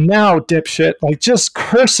 Sprint now, dipshit. Like just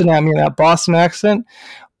cursing at me in that Boston accent.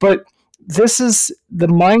 But this is the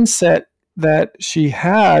mindset that she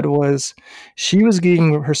had, was she was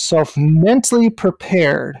getting herself mentally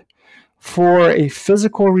prepared for a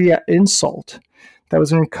physical insult that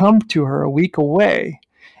was going to come to her a week away.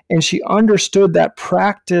 And she understood that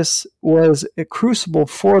practice was a crucible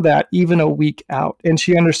for that, even a week out. And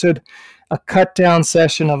she understood a cut down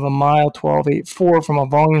session of a mile 12.84 from a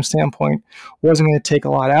volume standpoint wasn't going to take a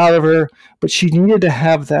lot out of her, but she needed to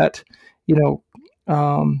have that,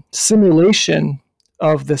 simulation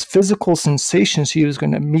of this physical sensation she was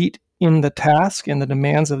going to meet in the task and the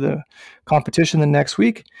demands of the competition the next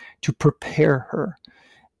week to prepare her.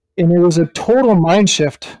 And it was a total mind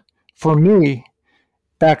shift for me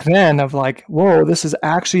back then of like, whoa, this is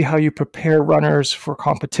actually how you prepare runners for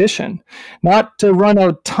competition. Not to run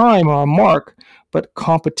a time or a mark, but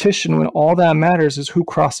competition when all that matters is who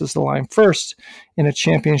crosses the line first in a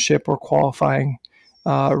championship or qualifying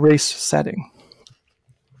race setting.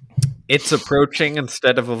 It's approaching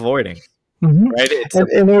instead of avoiding, Mm-hmm. right?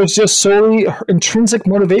 And it was just solely intrinsic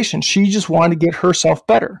motivation. She just wanted to get herself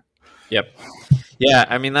better. Yep. Yeah,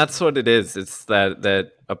 I mean that's what it is. It's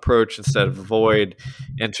that approach instead of avoid,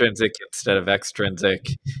 intrinsic instead of extrinsic.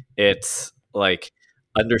 It's like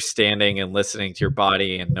understanding and listening to your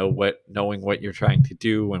body and knowing what you're trying to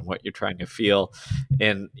do and what you're trying to feel.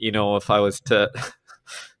 And if I was to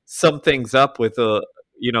sum things up with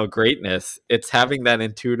greatness, it's having that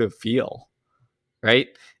intuitive feel, right?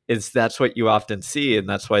 That's what you often see, and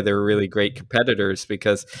that's why they're really great competitors,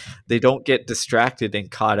 because they don't get distracted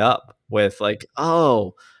and caught up with like,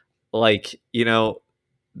 oh, like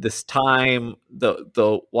this time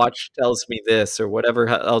the watch tells me this or whatever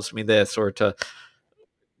tells me this, or to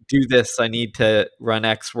do this I need to run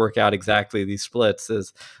X workout exactly these splits.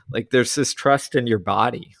 Is like there's this trust in your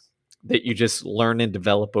body that you just learn and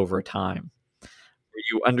develop over time, where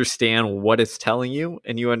you understand what it's telling you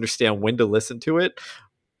and you understand when to listen to it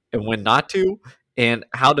and when not to, and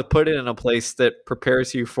how to put it in a place that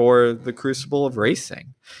prepares you for the crucible of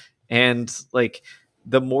racing. And like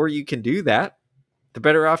the more you can do that, the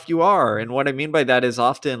better off you are. And what I mean by that is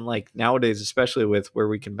often like nowadays, especially with where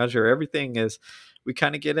we can measure everything, is we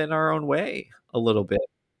kind of get in our own way a little bit,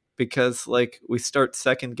 because like we start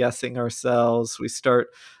second guessing ourselves. We start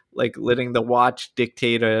like letting the watch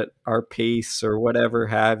dictate at our pace or whatever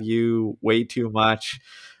have you way too much.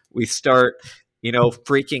 We start,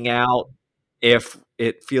 freaking out if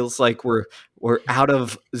it feels like we're out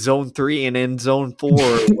of zone 3 and in zone 4,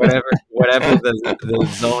 or whatever the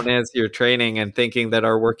zone is you're training, and thinking that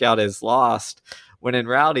our workout is lost, when in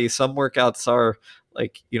reality some workouts are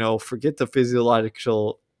like, forget the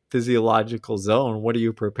physiological zone. What are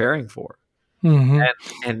you preparing for? Mm-hmm.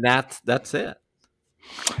 And that's it.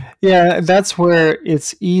 Yeah, that's where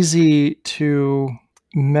it's easy to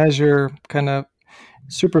measure kind of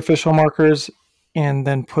superficial markers and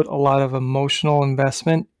then put a lot of emotional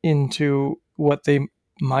investment into what they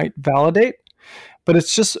might validate. But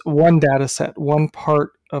it's just one data set, one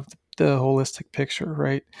part of the holistic picture,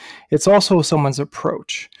 right? It's also someone's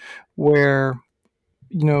approach where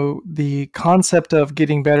the concept of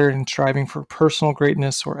getting better and striving for personal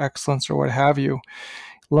greatness or excellence or what have you,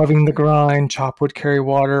 loving the grind, chop wood, carry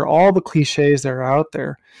water, all the cliches that are out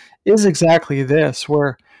there, is exactly this,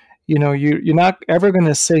 where you're not ever going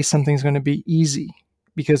to say something's going to be easy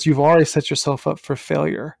because you've already set yourself up for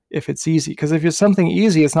failure if it's easy. Because if it's something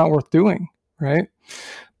easy, it's not worth doing, right?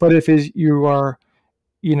 But if you are,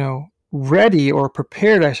 ready or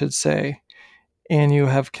prepared, I should say, and you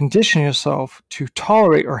have conditioned yourself to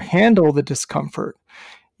tolerate or handle the discomfort,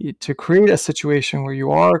 to create a situation where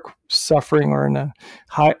you are suffering or in a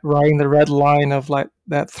high, riding the red line of like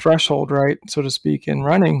that threshold, right, so to speak, in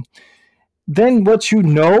running, then what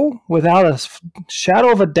without a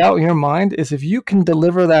shadow of a doubt in your mind is if you can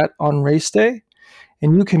deliver that on race day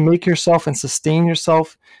and you can make yourself and sustain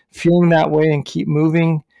yourself feeling that way and keep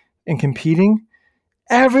moving and competing,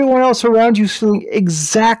 everyone else around you is feeling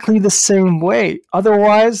exactly the same way.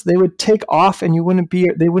 Otherwise, they would take off and they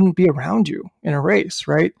wouldn't be around you in a race,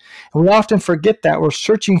 right? And we often forget that we're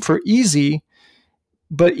searching for easy,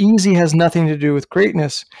 but easy has nothing to do with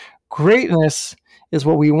greatness. Greatness is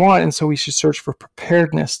what we want, and so we should search for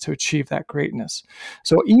preparedness to achieve that greatness.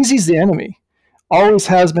 So easy is the enemy. Always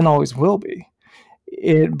has been, always will be.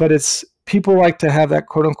 But it's people like to have that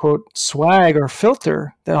quote unquote swag or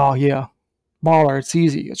filter that, oh yeah, baller, it's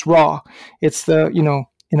easy, it's raw. It's in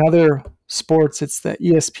other sports, it's the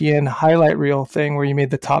ESPN highlight reel thing where you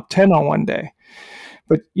made the top 10 on one day.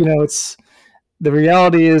 But, it's the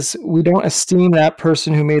reality is we don't esteem that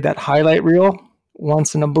person who made that highlight reel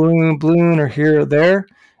once in a balloon or here or there.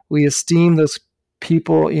 We esteem those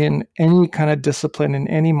people in any kind of discipline in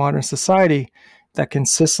any modern society that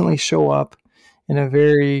consistently show up in a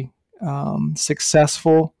very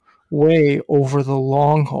successful way over the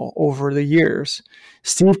long haul, over the years.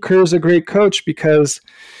 Steve Kerr is a great coach because,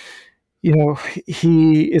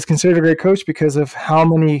 he is considered a great coach because of how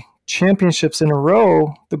many championships in a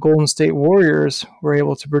row the Golden State Warriors were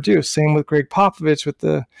able to produce. Same with Greg Popovich with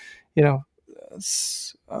the, you know,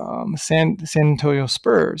 San Antonio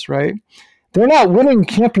Spurs, right? They're not winning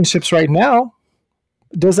championships right now.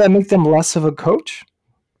 Does that make them less of a coach?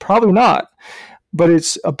 Probably not. But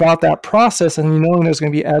it's about that process and knowing there's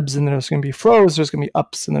going to be ebbs and there's going to be flows, there's going to be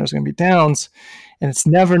ups and there's going to be downs. And it's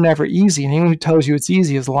never, never easy. And anyone who tells you it's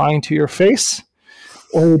easy is lying to your face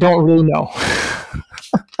or they don't really know.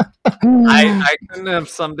 I couldn't have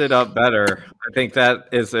summed it up better. I think that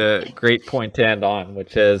is a great point to end on,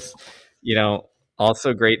 which is,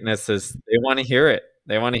 also greatness is they want to hear it.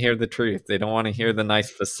 They want to hear the truth. They don't want to hear the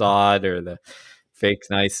nice facade or the fake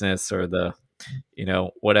niceness or the,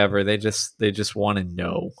 whatever. They just want to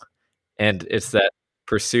know. And it's that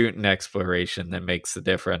pursuit and exploration that makes the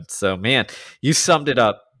difference. So, man, you summed it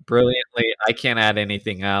up brilliantly. I can't add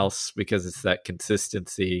anything else because it's that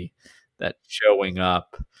consistency, that showing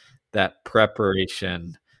up, that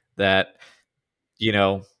preparation, that, you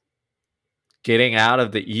know, getting out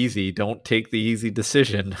of the easy. Don't take the easy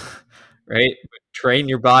decision, right? Train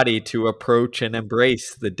your body to approach and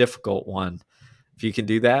embrace the difficult one. If you can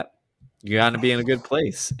do that, you're going to be in a good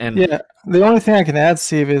place. And Yeah. The only thing I can add,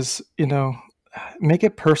 Steve, is, make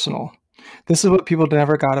it personal. This is what people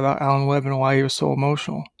never got about Alan Webb and why he was so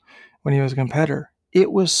emotional when he was a competitor.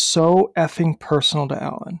 It was so effing personal to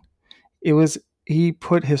Alan. He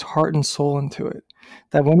put his heart and soul into it.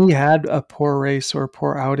 That when he had a poor race or a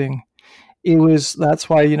poor outing, that's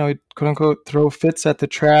why, quote unquote, throw fits at the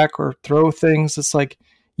track or throw things. It's like,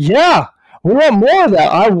 yeah, we want more of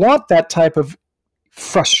that. I want that type of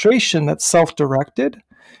frustration that's self-directed.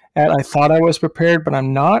 And I thought I was prepared, but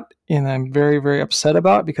I'm not. And I'm very, very upset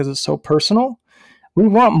about it because it's so personal. We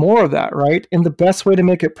want more of that, right? And the best way to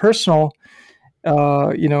make it personal,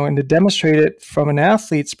 and to demonstrate it from an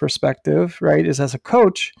athlete's perspective, right, is as a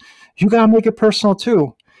coach, you got to make it personal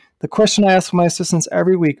too. The question I ask my assistants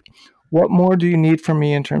every week: what more do you need from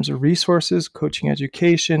me in terms of resources, coaching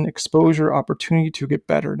education, exposure, opportunity to get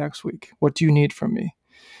better next week? What do you need from me?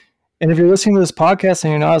 And if you're listening to this podcast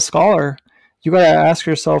and you're not a scholar, you got to ask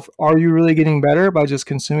yourself, are you really getting better by just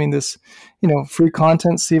consuming this, free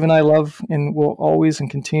content Steve and I love and will always and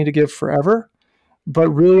continue to give forever? But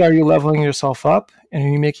really, are you leveling yourself up and are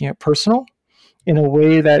you making it personal in a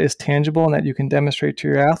way that is tangible and that you can demonstrate to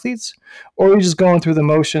your athletes? Or are you just going through the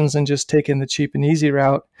motions and just taking the cheap and easy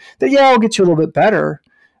route that, yeah, will get you a little bit better,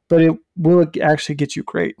 but it will it actually get you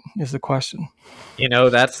great is the question.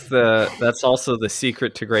 That's also the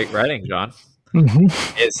secret to great writing, John. Mm-hmm.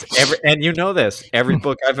 Is every and you know this, every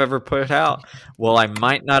book I've ever put out, well, I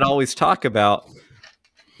might not always talk about,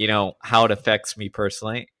 how it affects me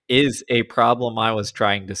personally, is a problem I was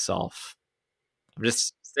trying to solve. I'm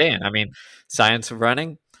just saying. I mean, science of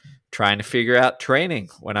running, trying to figure out training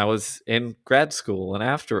when I was in grad school and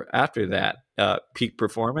after that, peak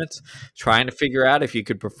performance, trying to figure out if you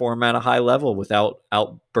could perform at a high level without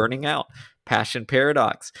out burning out. Passion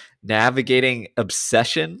paradox, navigating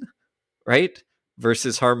obsession, right?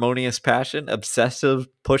 Versus harmonious passion, obsessive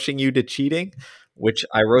pushing you to cheating, which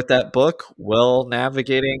I wrote that book, well,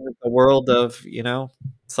 navigating the world of,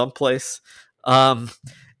 someplace. Um,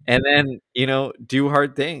 and then, do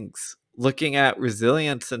hard things, looking at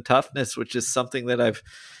resilience and toughness, which is something that I've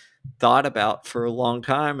thought about for a long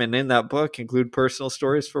time. And in that book, include personal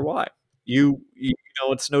stories for why.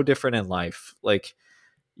 It's no different in life. Like,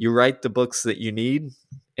 you write the books that you need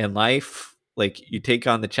in life, like you take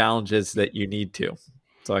on the challenges that you need to.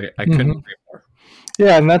 So I couldn't Mm-hmm. agree more.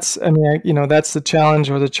 Yeah, and that's I mean, that's the challenge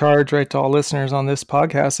or the charge, right, to all listeners on this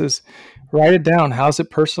podcast is write it down. How's it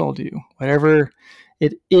personal to you? Whatever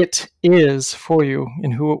it is for you,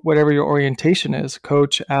 and whatever your orientation is,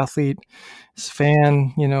 coach, athlete,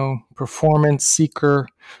 fan, performance seeker,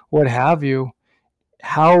 what have you.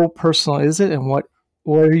 How personal is it, and what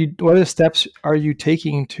are the steps are you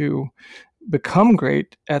taking to become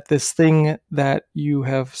great at this thing that you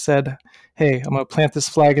have said, hey, I'm going to plant this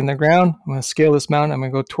flag in the ground. I'm going to scale this mountain. I'm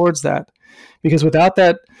going to go towards that. Because without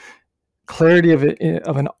that clarity of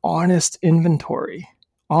an honest inventory,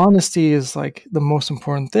 honesty is like the most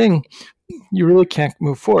important thing. You really can't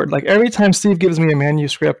move forward. Like every time Steve gives me a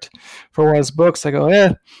manuscript for one of his books, I go,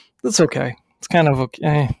 that's okay. It's kind of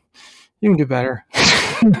okay. You can do better.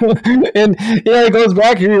 And he goes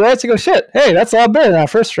back, he rewrites, he goes, shit, hey, that's a lot better than our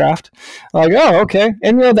first draft. Like, oh, okay.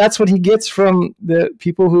 And that's what he gets from the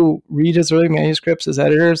people who read his early manuscripts as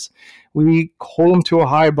editors. We hold him to a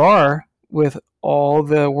high bar with all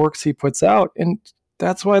the works he puts out. And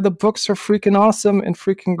that's why the books are freaking awesome and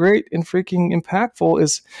freaking great and freaking impactful,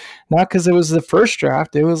 is not because it was the first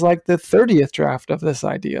draft, it was like the 30th draft of this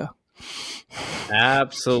idea.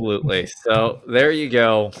 Absolutely. So there you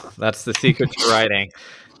go. That's the secret to writing.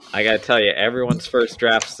 I got to tell you, everyone's first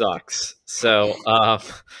draft sucks. So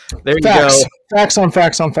there you Facts. go. Facts on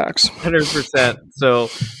facts on facts. 100%. So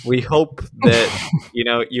we hope that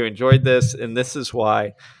you enjoyed this, and this is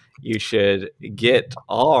why you should get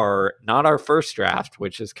not our first draft,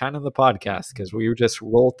 which is kind of the podcast because we just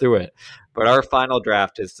roll through it, but our final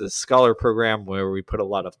draft is the Scholar program where we put a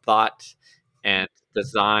lot of thought and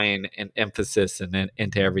design and emphasis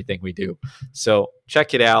into everything we do. So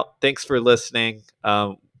check it out. Thanks for listening.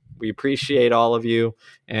 We appreciate all of you,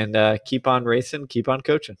 and keep on racing, keep on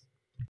coaching.